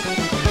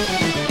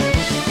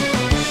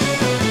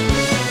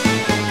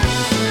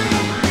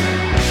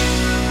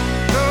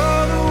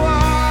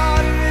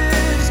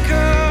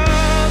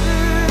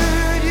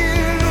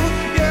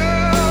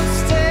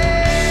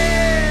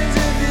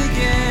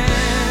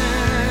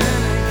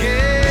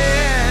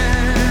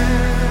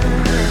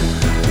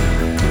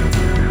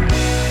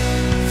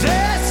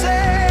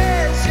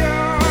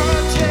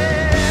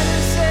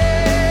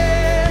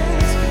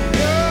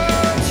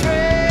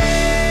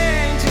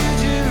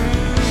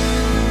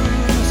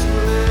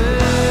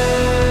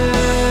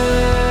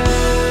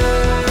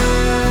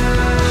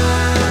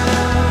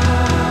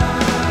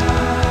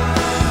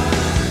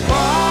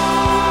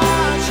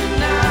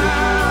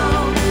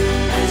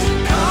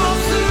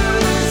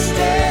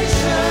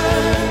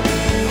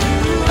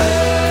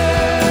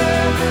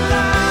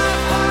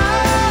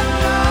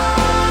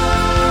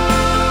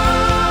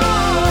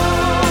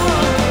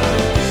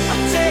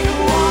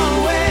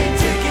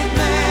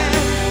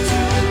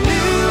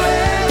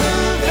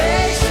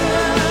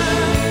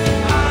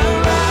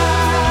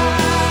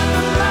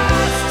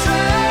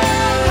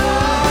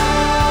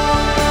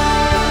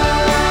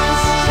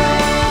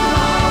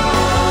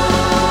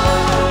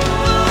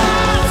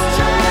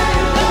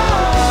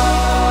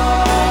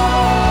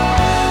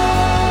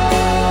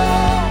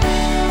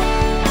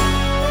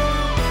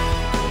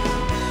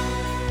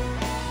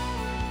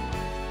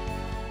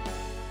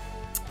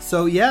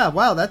 So yeah,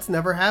 wow, that's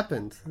never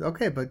happened.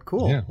 Okay, but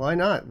cool. Yeah. Why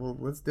not? Well,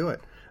 let's do it.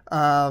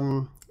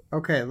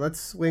 Okay, let's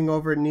swing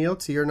over, Neal,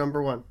 to your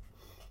number one.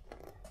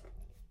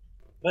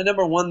 My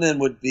number one then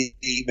would be,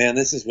 man,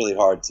 this is really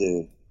hard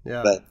too.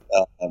 Yeah. But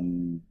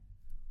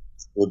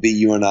would be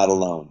 "You Are Not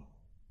Alone."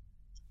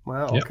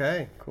 Wow. Yep.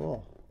 Okay.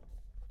 Cool.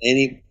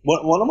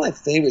 One of my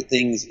favorite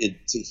things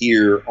to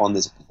hear on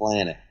this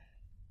planet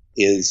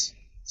is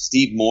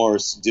Steve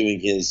Morse doing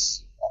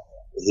his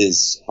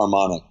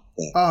harmonic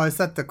thing. Oh, is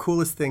that the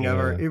coolest thing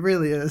ever? It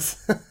really is.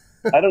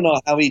 I don't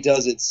know how he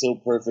does it so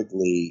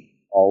perfectly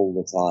all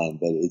the time,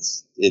 but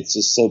it's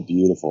just so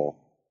beautiful.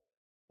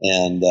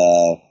 And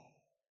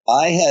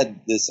I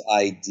had this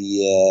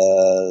idea.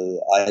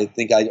 I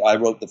think I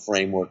wrote the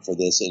framework for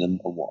this in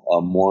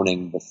a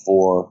morning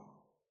before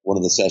one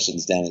of the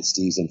sessions down at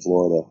Steve's in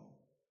Florida.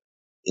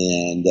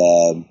 And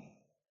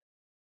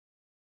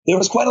there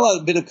was quite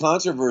a bit of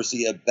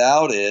controversy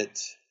about it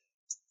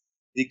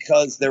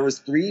because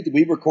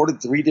we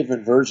recorded 3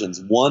 different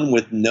versions, one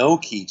with no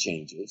key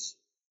changes,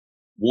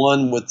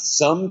 one with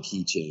some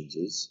key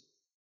changes,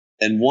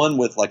 and one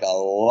with like a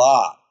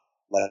lot,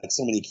 like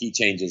so many key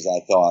changes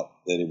I thought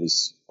that it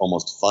was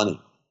almost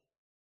funny.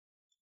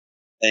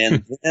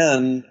 And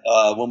then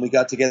when we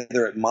got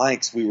together at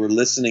Mike's, we were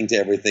listening to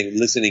everything,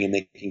 listening and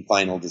making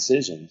final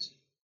decisions.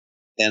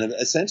 And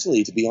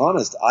essentially, to be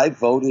honest, I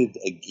voted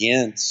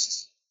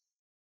against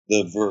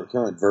the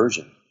current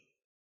version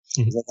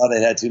because I thought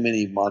it had too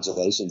many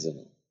modulations in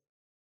it.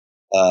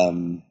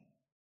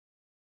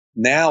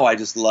 Now I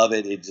just love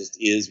it. It just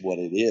is what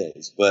it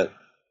is. But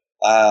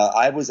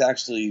I was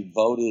actually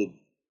voted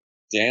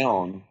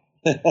down.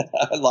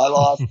 I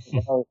lost,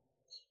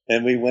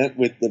 and we went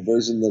with the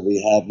version that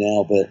we have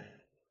now. But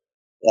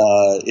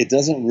it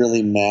doesn't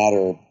really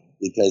matter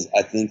because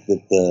I think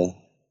that the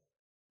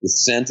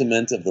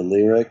sentiment of the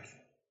lyric,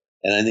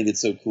 and I think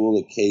it's so cool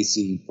that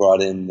Casey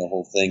brought in the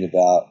whole thing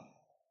about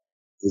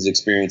his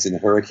experience in the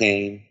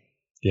hurricane,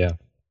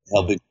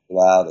 helping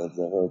people out of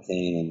the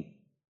hurricane, and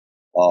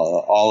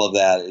all of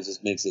that. It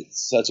just makes it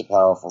such a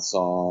powerful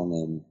song,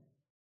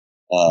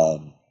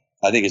 and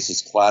I think it's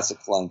just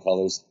classic Flying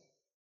Colors.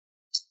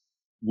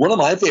 One of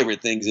my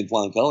favorite things in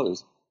Flying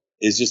Colors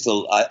is just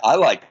I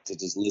like to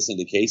just listen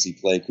to Casey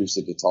play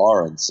acoustic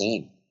guitar and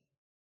sing,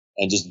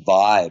 and just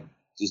vibe.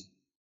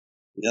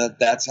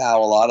 That's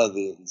how a lot of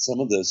some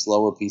of the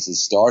slower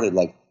pieces started.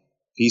 Like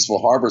Peaceful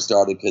Harbor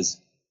started because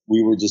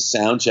we were just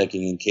sound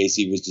checking and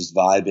Casey was just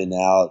vibing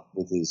out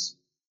with his,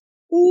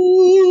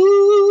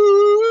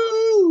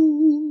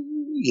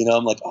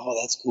 I'm like, oh,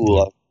 that's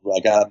cool. I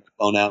got my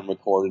phone out and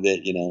recorded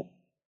it,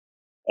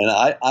 and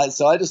I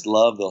just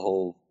love the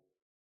whole.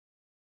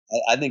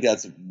 I think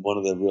that's one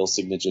of the real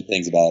signature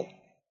things about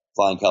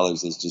Flying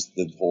Colors is just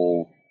the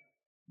whole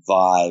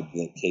vibe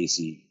that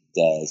Casey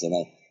does, and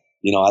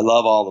I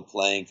love all the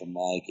playing from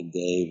Mike and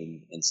Dave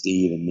and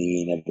Steve and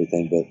me and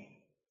everything, but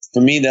for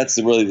me, that's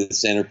really the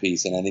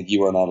centerpiece, and I think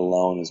 "You Are Not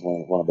Alone" is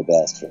one of the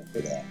best for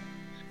that.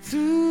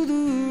 Through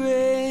the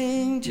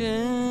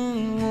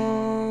raging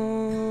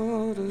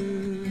water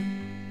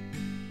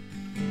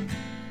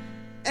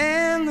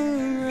and the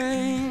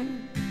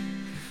rain,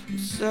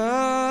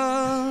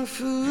 suffering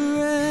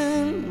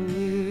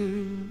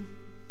you.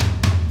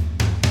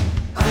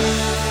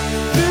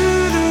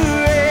 Through the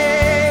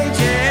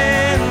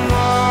raging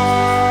water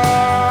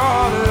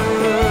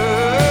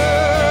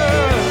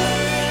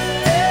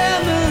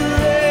and the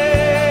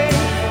rain,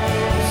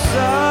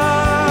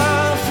 suffering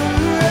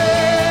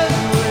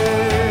you.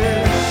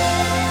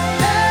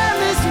 And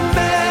this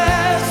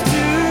mess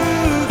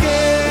together,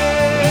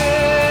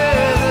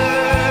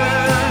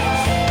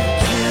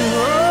 you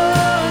are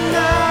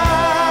not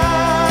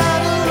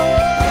alone. You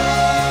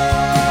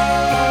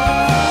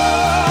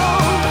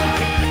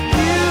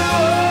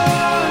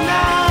are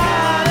not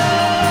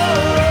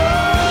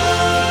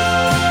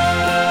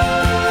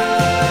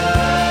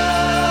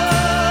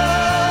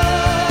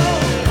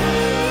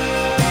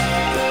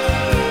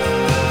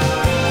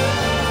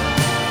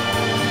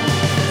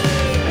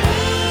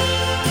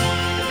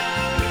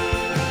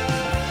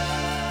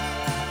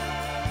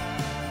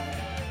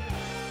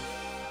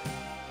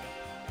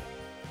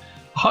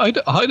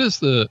How does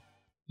the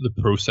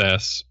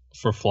process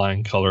for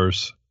Flying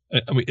Colors?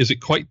 I mean, is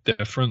it quite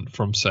different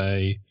from,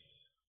 say,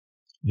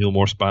 Neal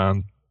Morse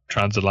band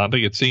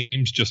Transatlantic? It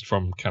seems just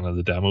from kind of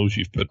the demos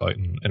you've put out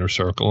in Inner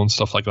Circle and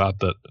stuff like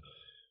that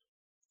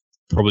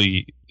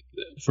probably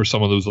for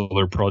some of those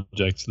other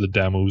projects the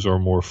demos are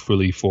more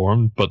fully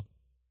formed, but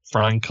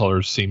Flying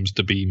Colors seems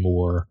to be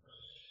more.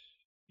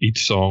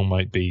 Each song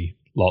might be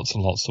lots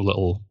and lots of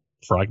little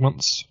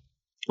fragments,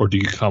 or do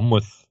you come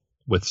with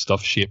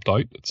stuff shaped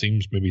out? It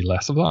seems maybe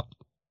less of that.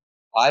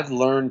 I've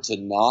learned to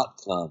not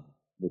come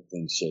with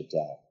things shaped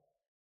out.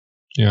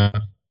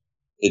 Yeah.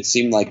 It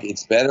seemed like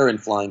it's better in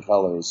Flying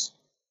Colors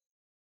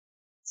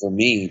for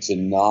me to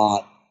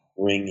not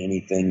bring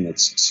anything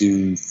that's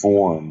too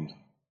formed.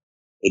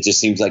 It just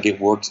seems like it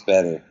works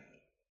better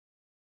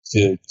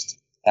to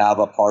have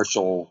a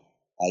partial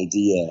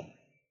idea.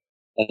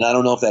 And I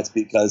don't know if that's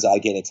because I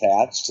get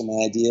attached to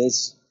my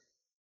ideas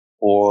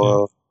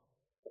or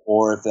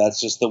if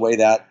that's just the way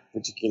that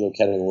particular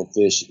kettle of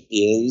fish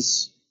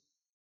is.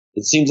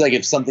 It seems like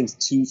if something's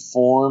too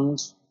formed,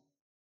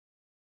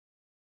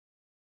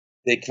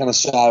 they kind of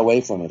shy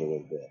away from it a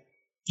little bit.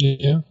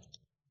 Yeah.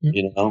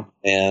 You know,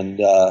 and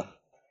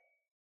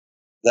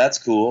that's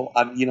cool.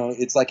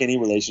 It's like any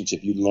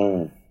relationship, you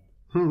learn.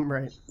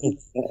 Right.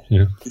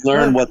 You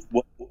learn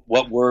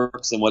what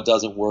works and what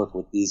doesn't work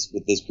with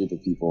this group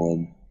of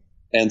people,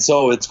 and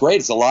so it's great.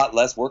 It's a lot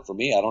less work for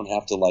me. I don't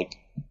have to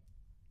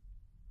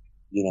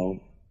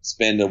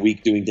spend a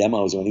week doing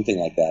demos or anything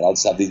like that. I'll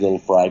just have these little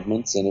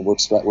fragments, and it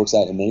works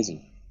out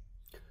amazing.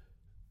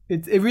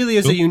 It really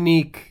is a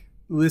unique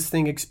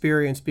listening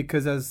experience,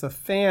 because as a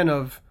fan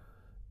of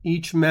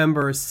each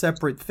member's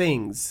separate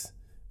things,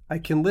 I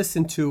can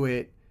listen to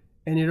it,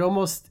 and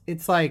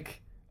it's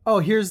like, oh,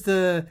 here's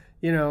the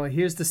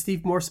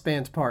Steve Morse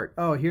band's part.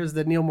 Oh, here's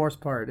the Neal Morse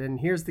part, and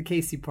here's the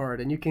Casey part,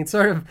 and you can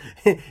sort of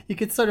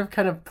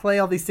kind of play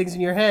all these things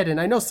in your head. And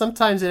I know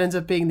sometimes it ends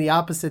up being the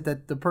opposite,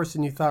 that the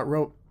person you thought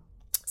wrote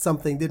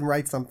something didn't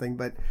write something,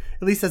 but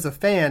at least as a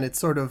fan,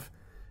 it's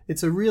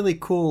a really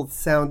cool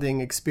sounding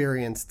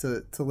experience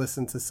to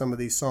listen to some of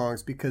these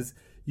songs, because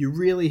you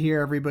really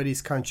hear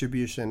everybody's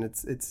contribution.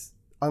 It's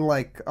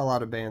unlike a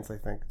lot of bands, I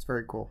think. It's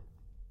very cool.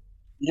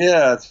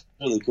 Yeah, it's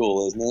really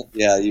cool, isn't it?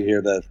 Yeah, you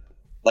hear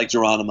like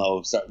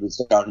Geronimo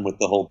starting with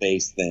the whole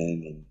bass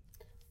thing,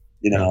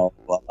 and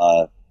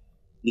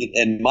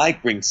and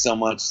Mike brings so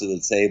much to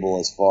the table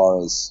as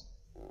far as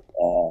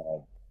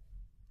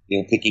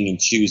picking and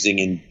choosing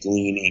and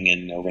gleaning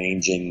and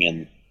arranging,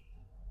 and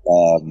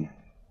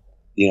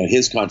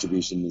his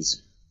contribution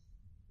is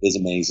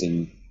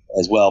amazing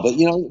as well. But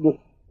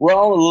we're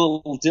all a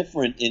little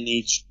different in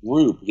each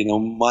group.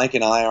 Mike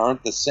and I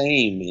aren't the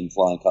same in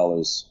Flying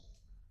Colors.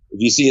 If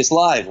you see us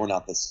live, we're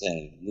not the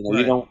same. Right.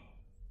 You don't.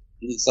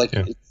 It's like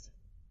you're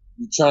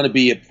trying to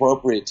be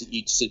appropriate to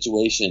each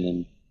situation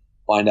and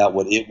find out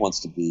what it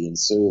wants to be and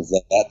serve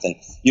that thing.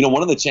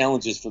 One of the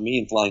challenges for me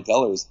in Flying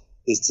Colors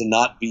is to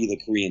not be the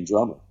Korean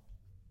drummer.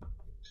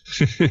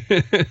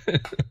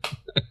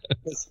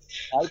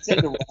 I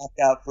tend to rock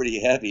out pretty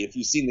heavy. If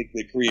you've seen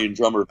the Korean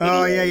drummer video.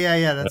 Oh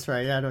yeah, that's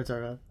right. Yeah, I know what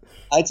you're talking about.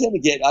 I tend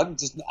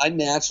to I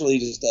naturally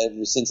just,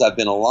 ever since I've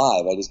been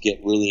alive, I just get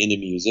really into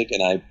music,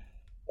 and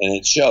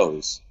it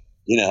shows,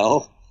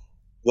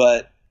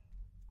 but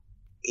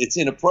it's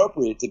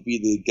inappropriate to be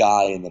the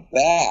guy in the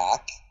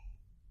back,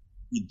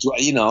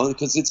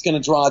 because it's going to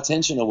draw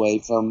attention away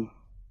from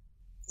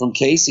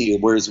Casey,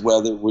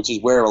 which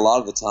is where a lot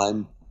of the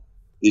time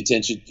the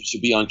attention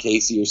should be on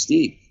Casey or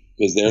Steve,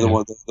 because they're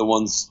the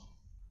ones,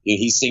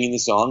 he's singing the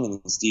song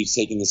and Steve's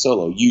taking the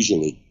solo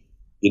usually,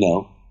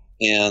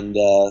 and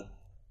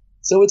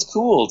so it's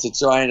cool to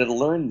try and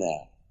learn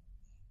that,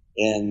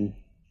 and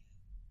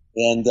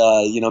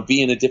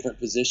be in a different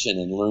position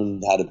and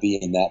learn how to be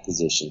in that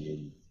position,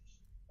 and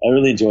I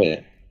really enjoy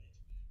it.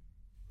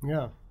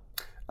 Yeah.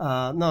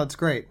 No, it's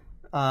great.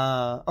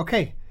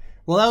 Okay.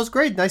 Well, that was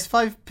great. Nice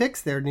 5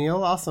 picks there,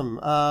 Neal. Awesome.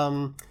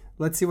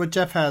 Let's see what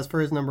Jeff has for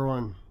his number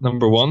 1.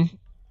 Number 1.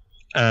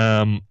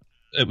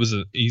 It was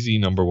an easy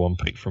number 1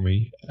 pick for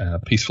me.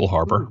 Peaceful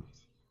Harbor.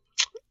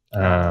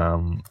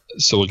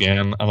 So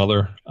again,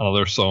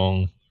 another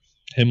song,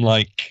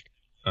 hymn-like,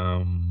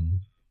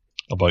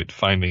 about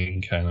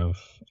finding kind of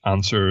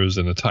answers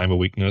in a time of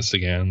weakness.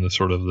 Again, the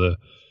sort of the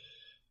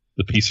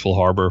peaceful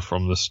harbor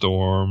from the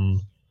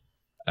storm.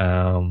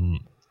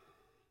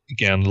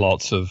 Again,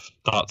 lots of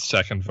that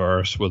second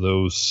verse with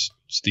those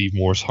Steve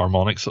Morse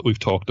harmonics that we've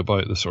talked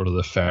about, the sort of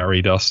the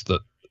fairy dust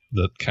that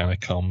kind of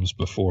comes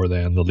before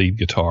then the lead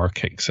guitar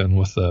kicks in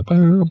with the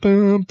boom,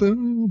 boom,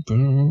 boom,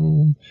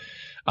 boom.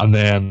 And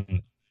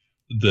then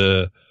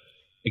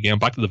again,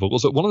 back to the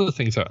vocals. One of the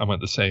things I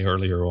meant to say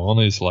earlier on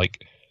is,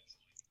 like,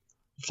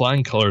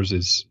 Flying Colors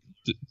is,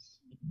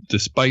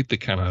 despite the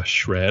kind of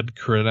shred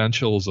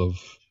credentials of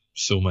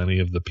so many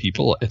of the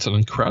people, it's an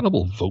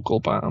incredible vocal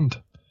band.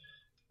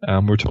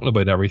 We're talking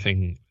about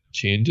Everything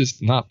Changes,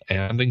 that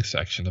ending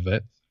section of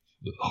it,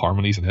 the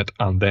harmonies in it,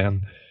 and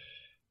then,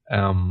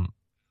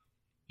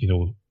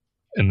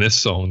 in this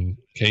song,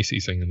 Casey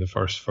singing the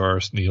first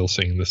verse, Neal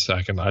singing the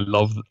second.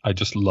 I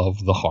just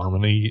love the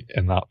harmony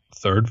in that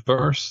third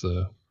verse,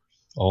 the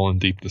all in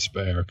deep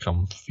despair,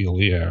 come feel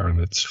the air, and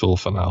its full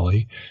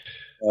finale.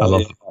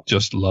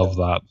 Just love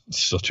that.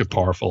 Such a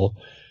powerful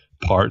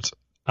part.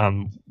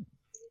 And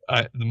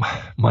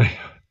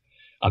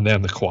and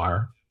then the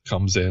choir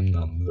comes in,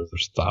 and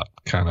there's that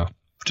kind of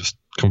just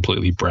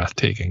completely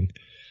breathtaking,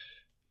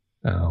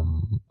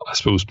 I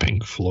suppose,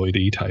 Pink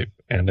Floyd-y type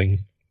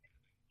ending.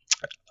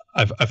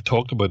 I've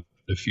talked about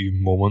a few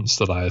moments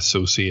that I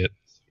associate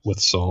with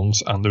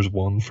songs, and there's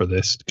one for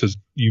this, because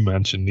you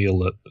mentioned, Neal,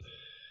 that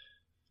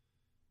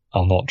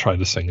I'll not try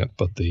to sing it,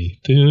 but the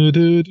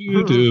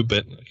do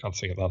bit, I can't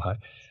sing it that high.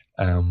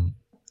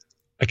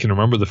 I can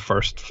remember the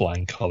first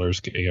Flying Colours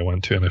gig I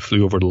went to, and I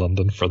flew over to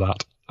London for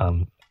that,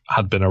 and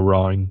had been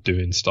around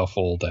doing stuff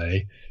all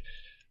day.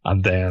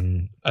 And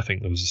then I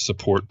think there was a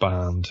support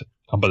band,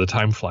 And by the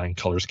time Flying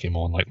Colours came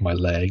on, like my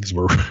legs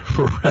were,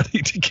 were ready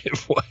to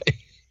give way.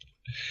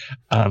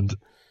 And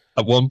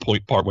at one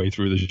point, partway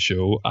through the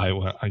show, I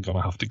went, I'm going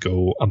to have to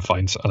go and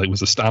find, like, it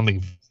was a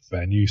standing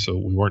venue, so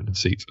we weren't in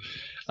seats.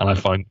 And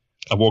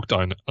I walked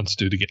down and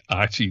stood again.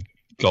 I actually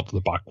got to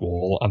the back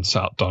wall and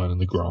sat down on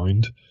the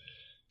ground.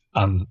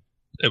 And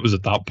it was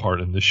at that part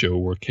in the show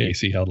where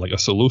Casey had like a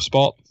solo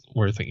spot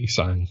where I think he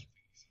sang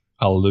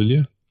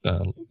Hallelujah,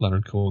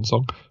 Leonard Cohen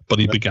song. But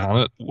he began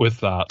it with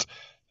that.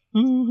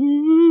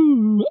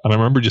 And I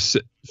remember just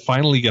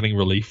finally getting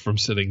relief from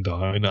sitting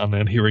down and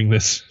then hearing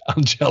this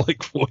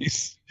angelic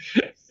voice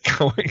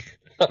going.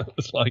 And it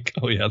was like,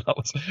 oh yeah,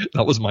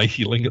 that was my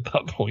healing at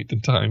that point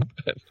in time.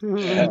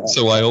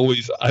 So I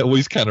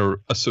always kind of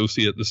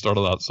associate the start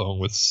of that song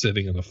with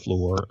sitting on the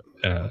floor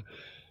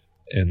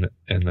in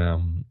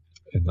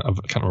I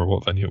can't remember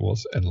what venue it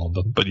was in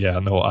London. But yeah,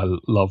 no, I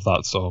love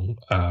that song.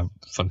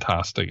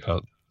 Fantastic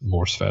at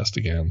Morse Fest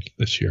again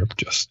this year.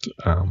 Just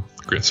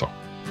great song.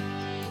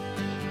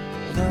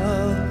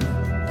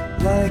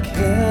 Love like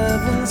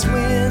heaven's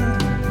wind.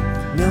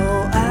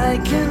 No, I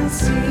can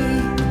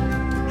see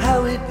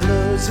how it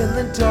blows in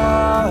the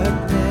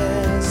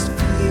darkness.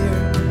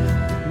 Fear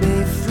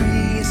may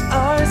freeze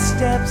our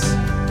steps,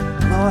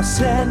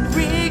 loss and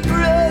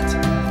regret.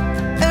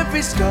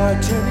 Every scar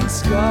turning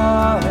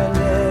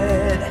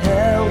scarlet.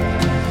 Help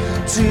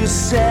to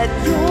set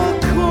your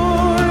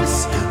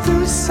course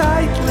through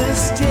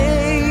sightless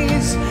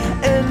days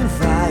and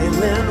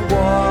violent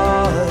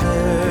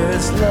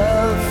waters.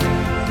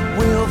 Love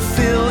will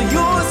fill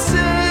your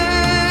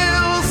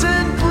sails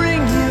and bring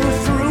you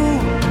through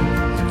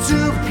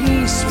to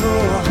peaceful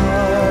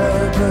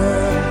harbor.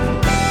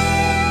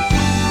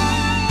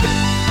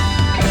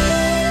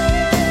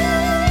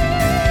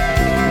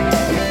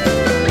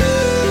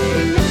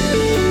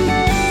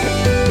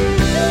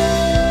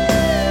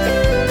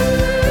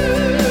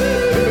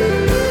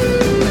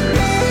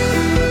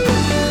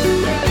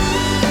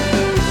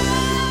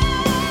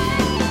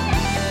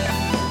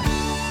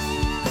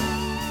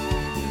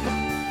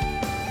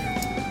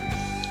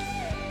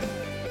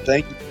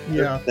 Thank you.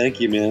 Yeah.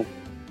 Thank you, man.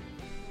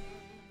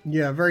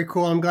 Yeah, very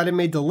cool. I'm glad it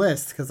made the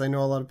list because I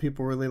know a lot of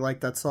people really like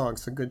that song.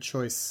 So good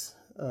choice,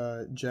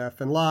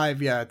 Jeff. And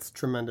live, yeah, it's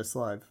tremendous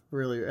live,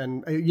 really.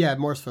 And yeah,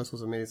 Morse Fest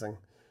was amazing.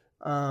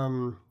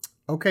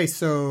 Okay,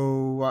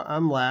 so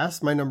I'm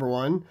last, my number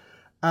one.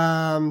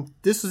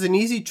 This was an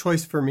easy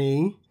choice for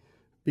me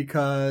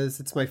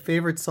because it's my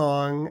favorite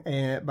song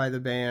by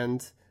the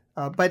band.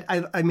 But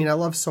I mean, I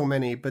love so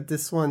many, but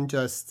this one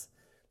just,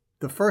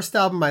 the first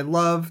album I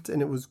loved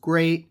and it was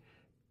great.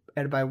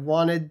 And I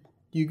wanted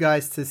you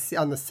guys to see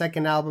on the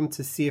second album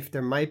to see if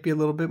there might be a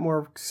little bit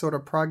more sort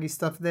of proggy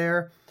stuff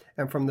there.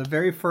 And from the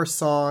very first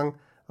song,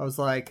 I was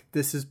like,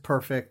 this is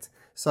perfect.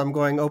 So I'm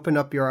going Open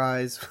Up Your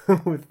Eyes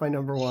with my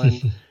number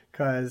one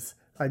because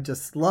I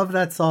just love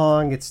that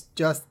song.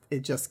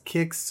 It just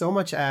kicks so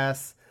much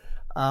ass.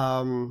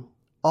 All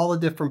the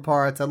different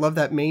parts. I love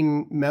that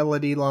main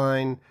melody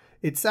line.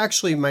 It's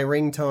actually my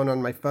ringtone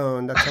on my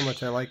phone. That's how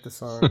much I like the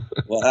song.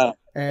 Wow.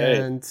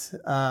 And,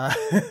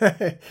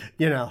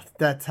 you know,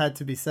 that had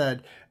to be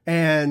said.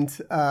 And,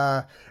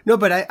 no,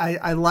 but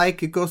I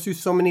like, it goes through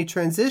so many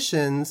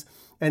transitions.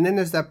 And then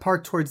there's that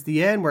part towards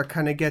the end where it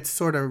kind of gets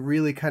sort of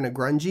really kind of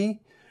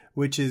grungy,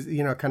 which is,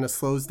 you know, kind of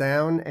slows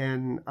down.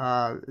 And,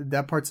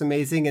 that part's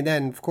amazing. And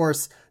then, of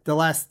course, the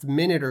last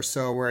minute or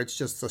so where it's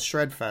just a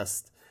shred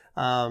fest,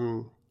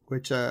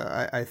 which,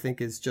 I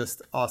think is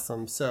just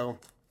awesome. So,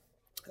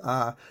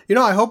 you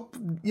know, I hope,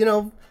 you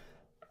know,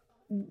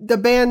 the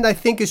band I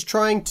think is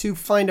trying to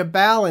find a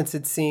balance,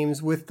 it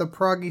seems, with the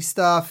proggy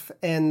stuff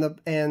and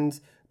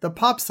the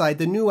pop side.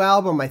 The new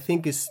album I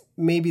think is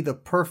maybe the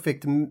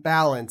perfect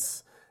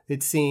balance,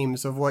 it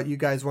seems, of what you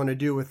guys want to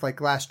do with like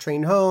Last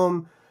Train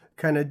Home,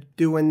 kind of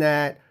doing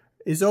that.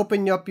 Is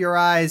Open Up Your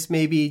Eyes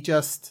maybe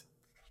just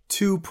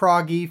too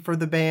proggy for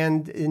the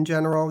band in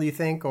general, you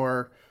think,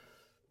 or?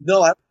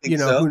 No, I don't think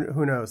so.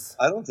 Who knows?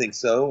 I don't think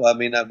so. I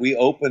mean, we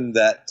opened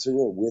that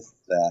tour with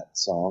that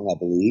song, I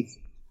believe.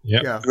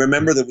 Yep. Yeah.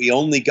 Remember that we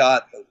only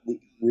got,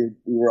 we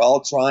were all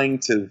trying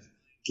to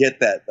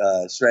get that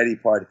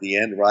shreddy part at the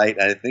end right.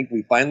 And I think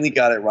we finally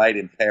got it right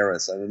in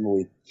Paris. I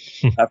remember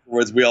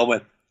afterwards we all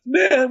went,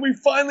 man, we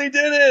finally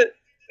did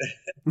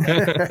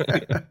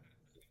it.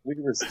 We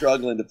were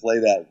struggling to play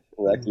that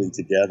correctly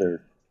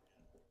together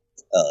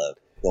the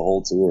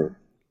whole tour.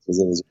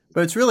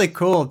 But it's really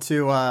cool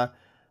to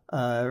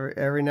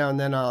every now and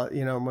then I'll,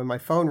 you know, when my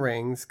phone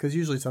rings, because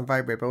usually it's on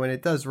vibrate, but when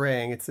it does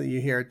ring, it's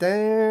you hear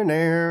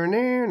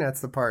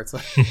that's the part. So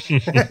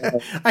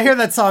I hear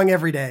that song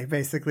every day,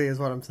 basically, is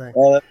what I'm saying.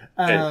 Oh,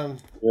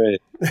 that's great.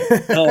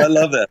 No, I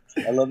love that.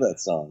 I love that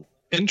song.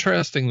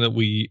 Interesting that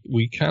we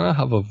kind of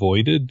have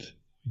avoided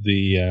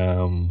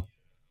the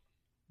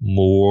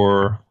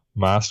more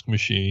Mask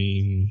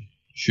Machine,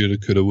 shoulda,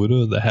 coulda,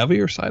 woulda, the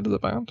heavier side of the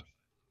band.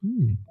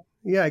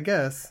 Yeah, I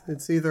guess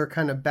it's either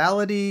kind of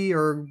ballady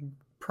or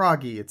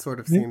proggy, it sort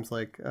of seems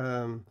like.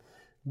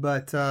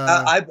 But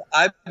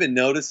I've been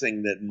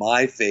noticing that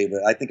my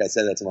favorite, I think I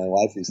said that to my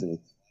wife recently,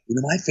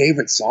 my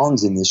favorite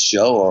songs in this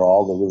show are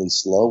all the really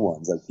slow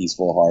ones, like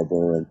Peaceful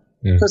Harbor. And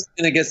of course,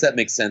 I guess that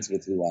makes sense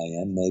with who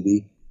I am,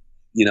 maybe,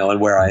 and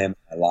where I am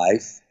in my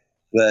life.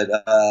 But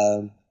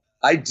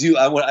I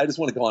just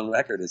want to go on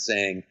record as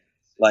saying,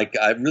 like,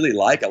 I really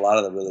like a lot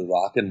of the really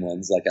rockin'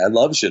 ones. Like, I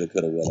love Shoulda,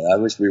 Coulda, Woulda. I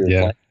wish we were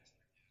playing.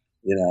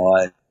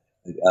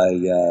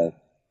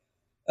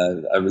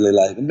 I really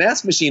like it.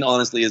 Mask Machine,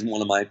 honestly, is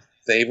one of my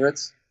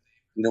favorites.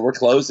 We're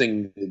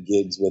closing the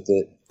gigs with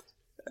it.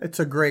 It's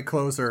a great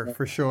closer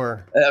for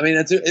sure. I mean,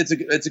 it's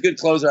a good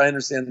closer. I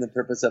understand the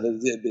purpose of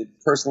it.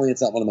 Personally,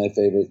 it's not one of my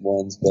favorite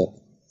ones, but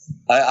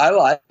I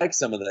like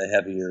some of the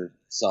heavier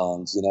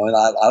songs, and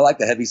I like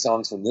the heavy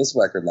songs from this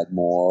record, like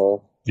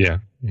More,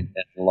 and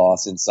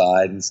Lost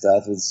Inside and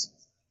stuff. Is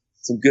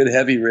some good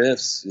heavy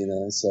riffs,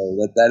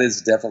 So that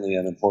is definitely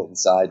an important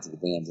side to the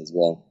band as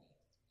well.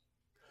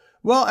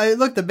 Well,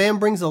 look, the band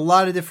brings a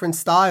lot of different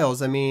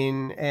styles. I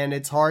mean, and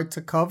it's hard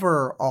to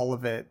cover all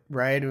of it,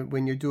 right?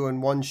 When you're doing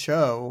one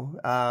show.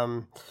 I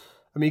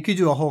mean, you could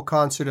do a whole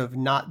concert of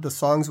not the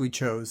songs we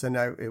chose, and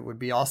it would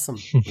be awesome.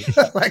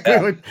 Like,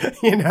 it would,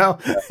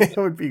 it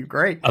would be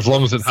great. As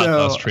long as it had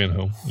Last Train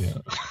Home, yeah.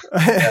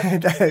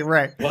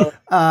 Right. Well,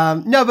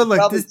 no, but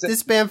look,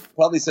 this band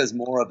probably says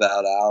more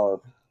about our,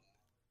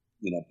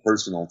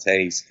 personal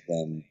taste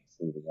than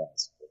anything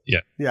else.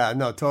 Yeah,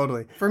 no,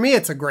 totally. For me,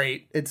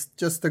 it's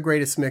just the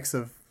greatest mix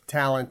of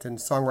talent and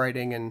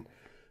songwriting and,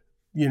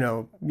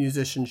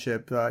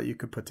 musicianship you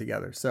could put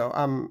together. So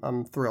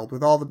I'm thrilled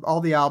with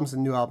all the albums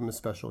and new album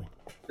especially.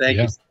 Thank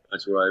you so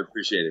much, Roy. I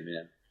appreciate it,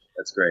 man.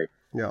 That's great.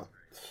 Yeah.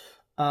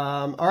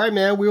 All right,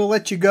 man. We will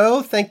let you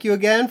go. Thank you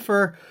again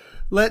for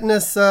letting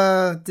us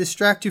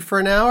distract you for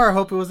an hour. I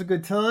hope it was a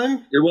good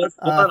time. It was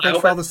fun. Thanks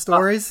for all the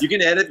stories. You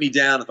can edit me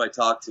down if I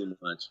talk too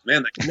much.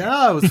 Man,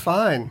 no, it was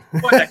fine.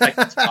 Boy, that guy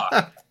can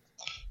talk.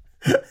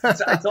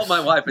 I told my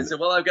wife, I said,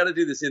 well, I've got to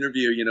do this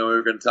interview.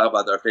 We're going to talk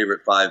about our favorite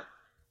 5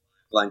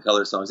 Flying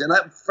Color songs. And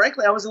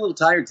frankly, I was a little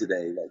tired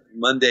today. Like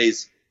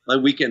Mondays, my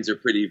weekends are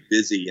pretty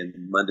busy, and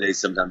Mondays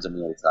sometimes I'm a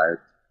little tired.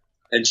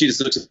 And she just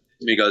looks at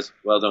me and goes,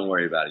 well, don't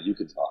worry about it. You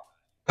can talk.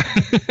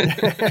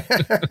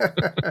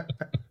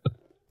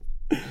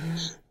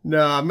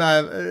 No, I'm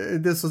not.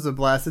 This was a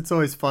blast. It's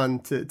always fun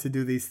to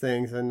do these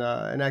things, and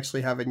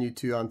actually having you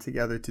two on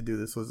together to do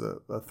this was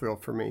a thrill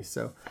for me.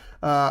 So,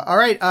 all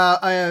right.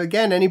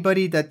 Again,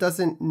 anybody that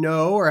doesn't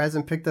know or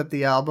hasn't picked up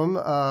the album,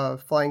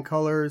 Flying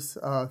Colors,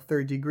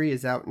 Third Degree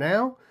is out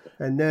now,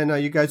 and then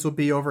you guys will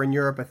be over in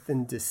Europe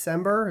in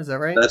December. Is that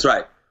right? That's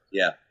right.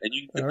 Yeah, and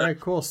you can all right,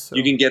 cool. So,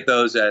 you can get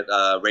those at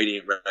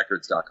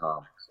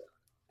radiantrecords.com.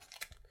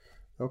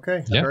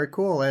 Okay, very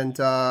cool. And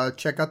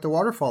check out the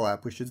Waterfall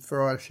app. We should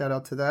throw out a shout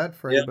out to that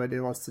for anybody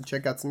who wants to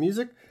check out some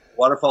music.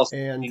 Waterfall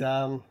Streaming.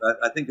 And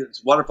I think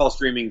it's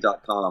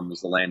waterfallstreaming.com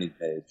is the landing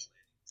page.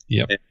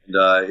 Yep. And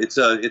it's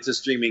a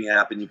streaming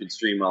app, and you can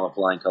stream all the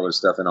Flying Color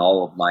stuff and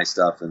all of my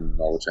stuff and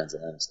all the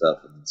Transatlantic stuff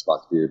and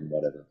Spock's Beard and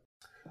whatever.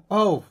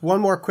 Oh,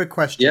 one more quick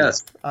question.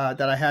 Yes. That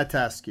I had to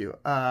ask you.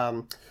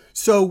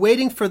 So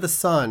Waiting for the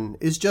Sun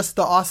is just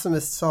the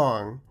awesomest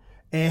song.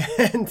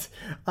 And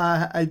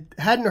I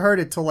hadn't heard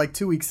it till like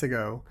 2 weeks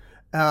ago.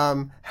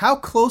 How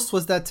close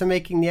was that to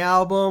making the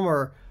album,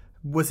 or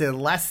was it a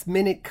last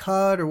minute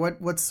cut, or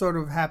what sort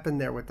of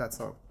happened there with that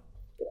song?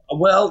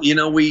 Well,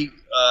 we,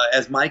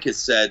 as Mike has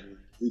said,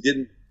 we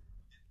didn't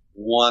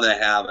want to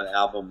have an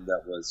album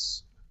that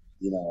was,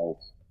 too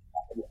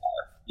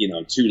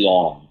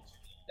long.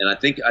 And I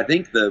think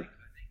the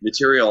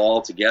material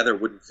altogether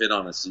wouldn't fit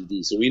on a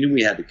CD. So we knew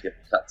we had to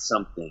cut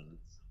something.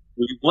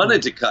 We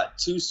wanted to cut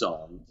 2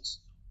 songs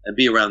and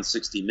be around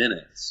 60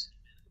 minutes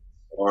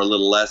or a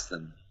little less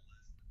than.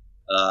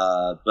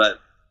 But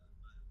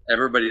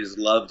everybody just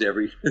loved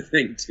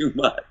everything too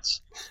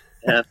much.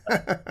 And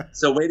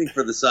so Waiting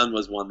for the Sun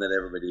was one that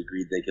everybody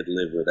agreed they could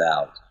live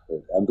without.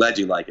 But I'm glad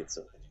you like it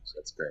so much.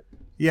 That's great.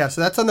 Yeah, so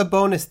that's on the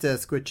bonus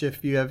disc, which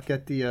if you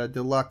get the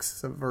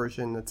deluxe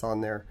version, that's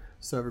on there.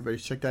 So everybody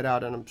check that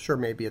out, and I'm sure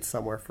maybe it's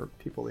somewhere for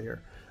people to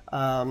hear.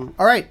 All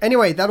right.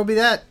 Anyway, that'll be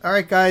that. All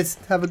right, guys.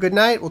 Have a good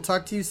night. We'll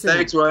talk to you soon.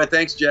 Thanks, Roy.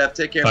 Thanks, Jeff.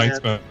 Take care,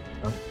 Thanks, man.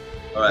 man.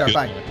 All right.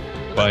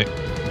 Bye.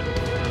 Bye.